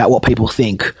worrying about what people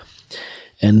think.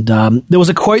 And there was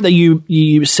a quote that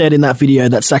you said in that video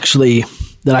that's actually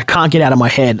that I can't get out of my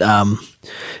head. I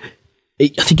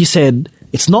think you said,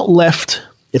 "It's not left,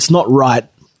 it's not right,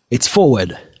 it's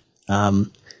forward."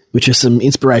 Which are some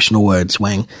inspirational words,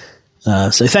 Wang.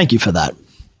 So thank you for that.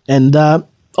 And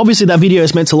obviously that video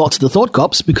has meant a lot to the Thought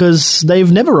Cops because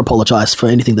they've never apologized for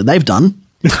anything that they've done.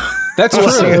 That's true.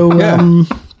 So,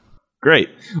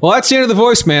 Great. Well, that's the end of the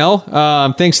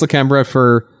voicemail. Thanks, Lakembra,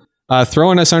 for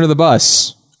throwing us under the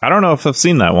bus. I don't know if I've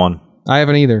seen that one. I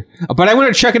haven't either. But I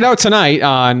want to check it out tonight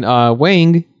on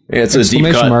Wang. Yeah, it's a deep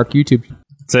cut. YouTube.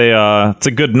 It's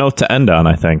a good note to end on,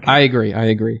 I think. I agree.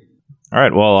 All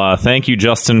right. Well, thank you,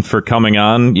 Justin, for coming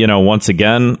on. Once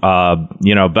again,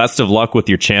 best of luck with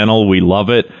your channel. We love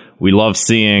it. We love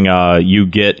seeing you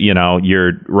get,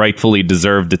 your rightfully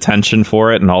deserved attention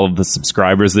for it and all of the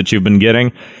subscribers that you've been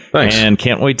getting. Thanks. And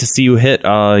can't wait to see you hit,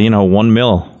 1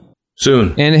 mil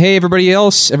soon. And hey, everybody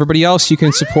else, you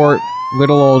can support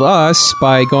little old us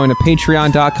by going to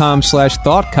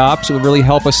patreon.com/thoughtcops. It would really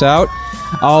help us out.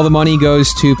 All the money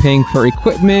goes to paying for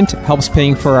equipment, helps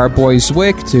paying for our boy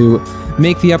Zwick to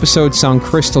make the episode sound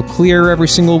crystal clear every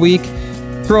single week.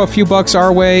 Throw a few bucks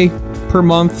our way per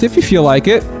month if you feel like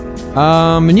it.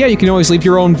 And yeah, you can always leave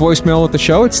your own voicemail with the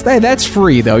show. That's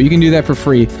free, though. You can do that for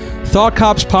free.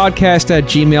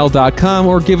 ThoughtCopsPodcast@gmail.com,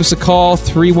 or give us a call,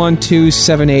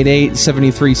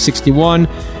 312-788-7361.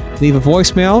 Leave a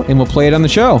voicemail, and we'll play it on the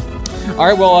show. All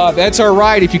right, well, that's our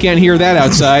ride if you can't hear that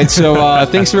outside. So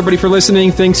thanks, everybody, for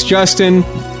listening. Thanks, Justin.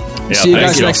 Yeah, See you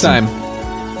guys next time.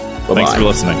 Thanks for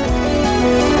listening.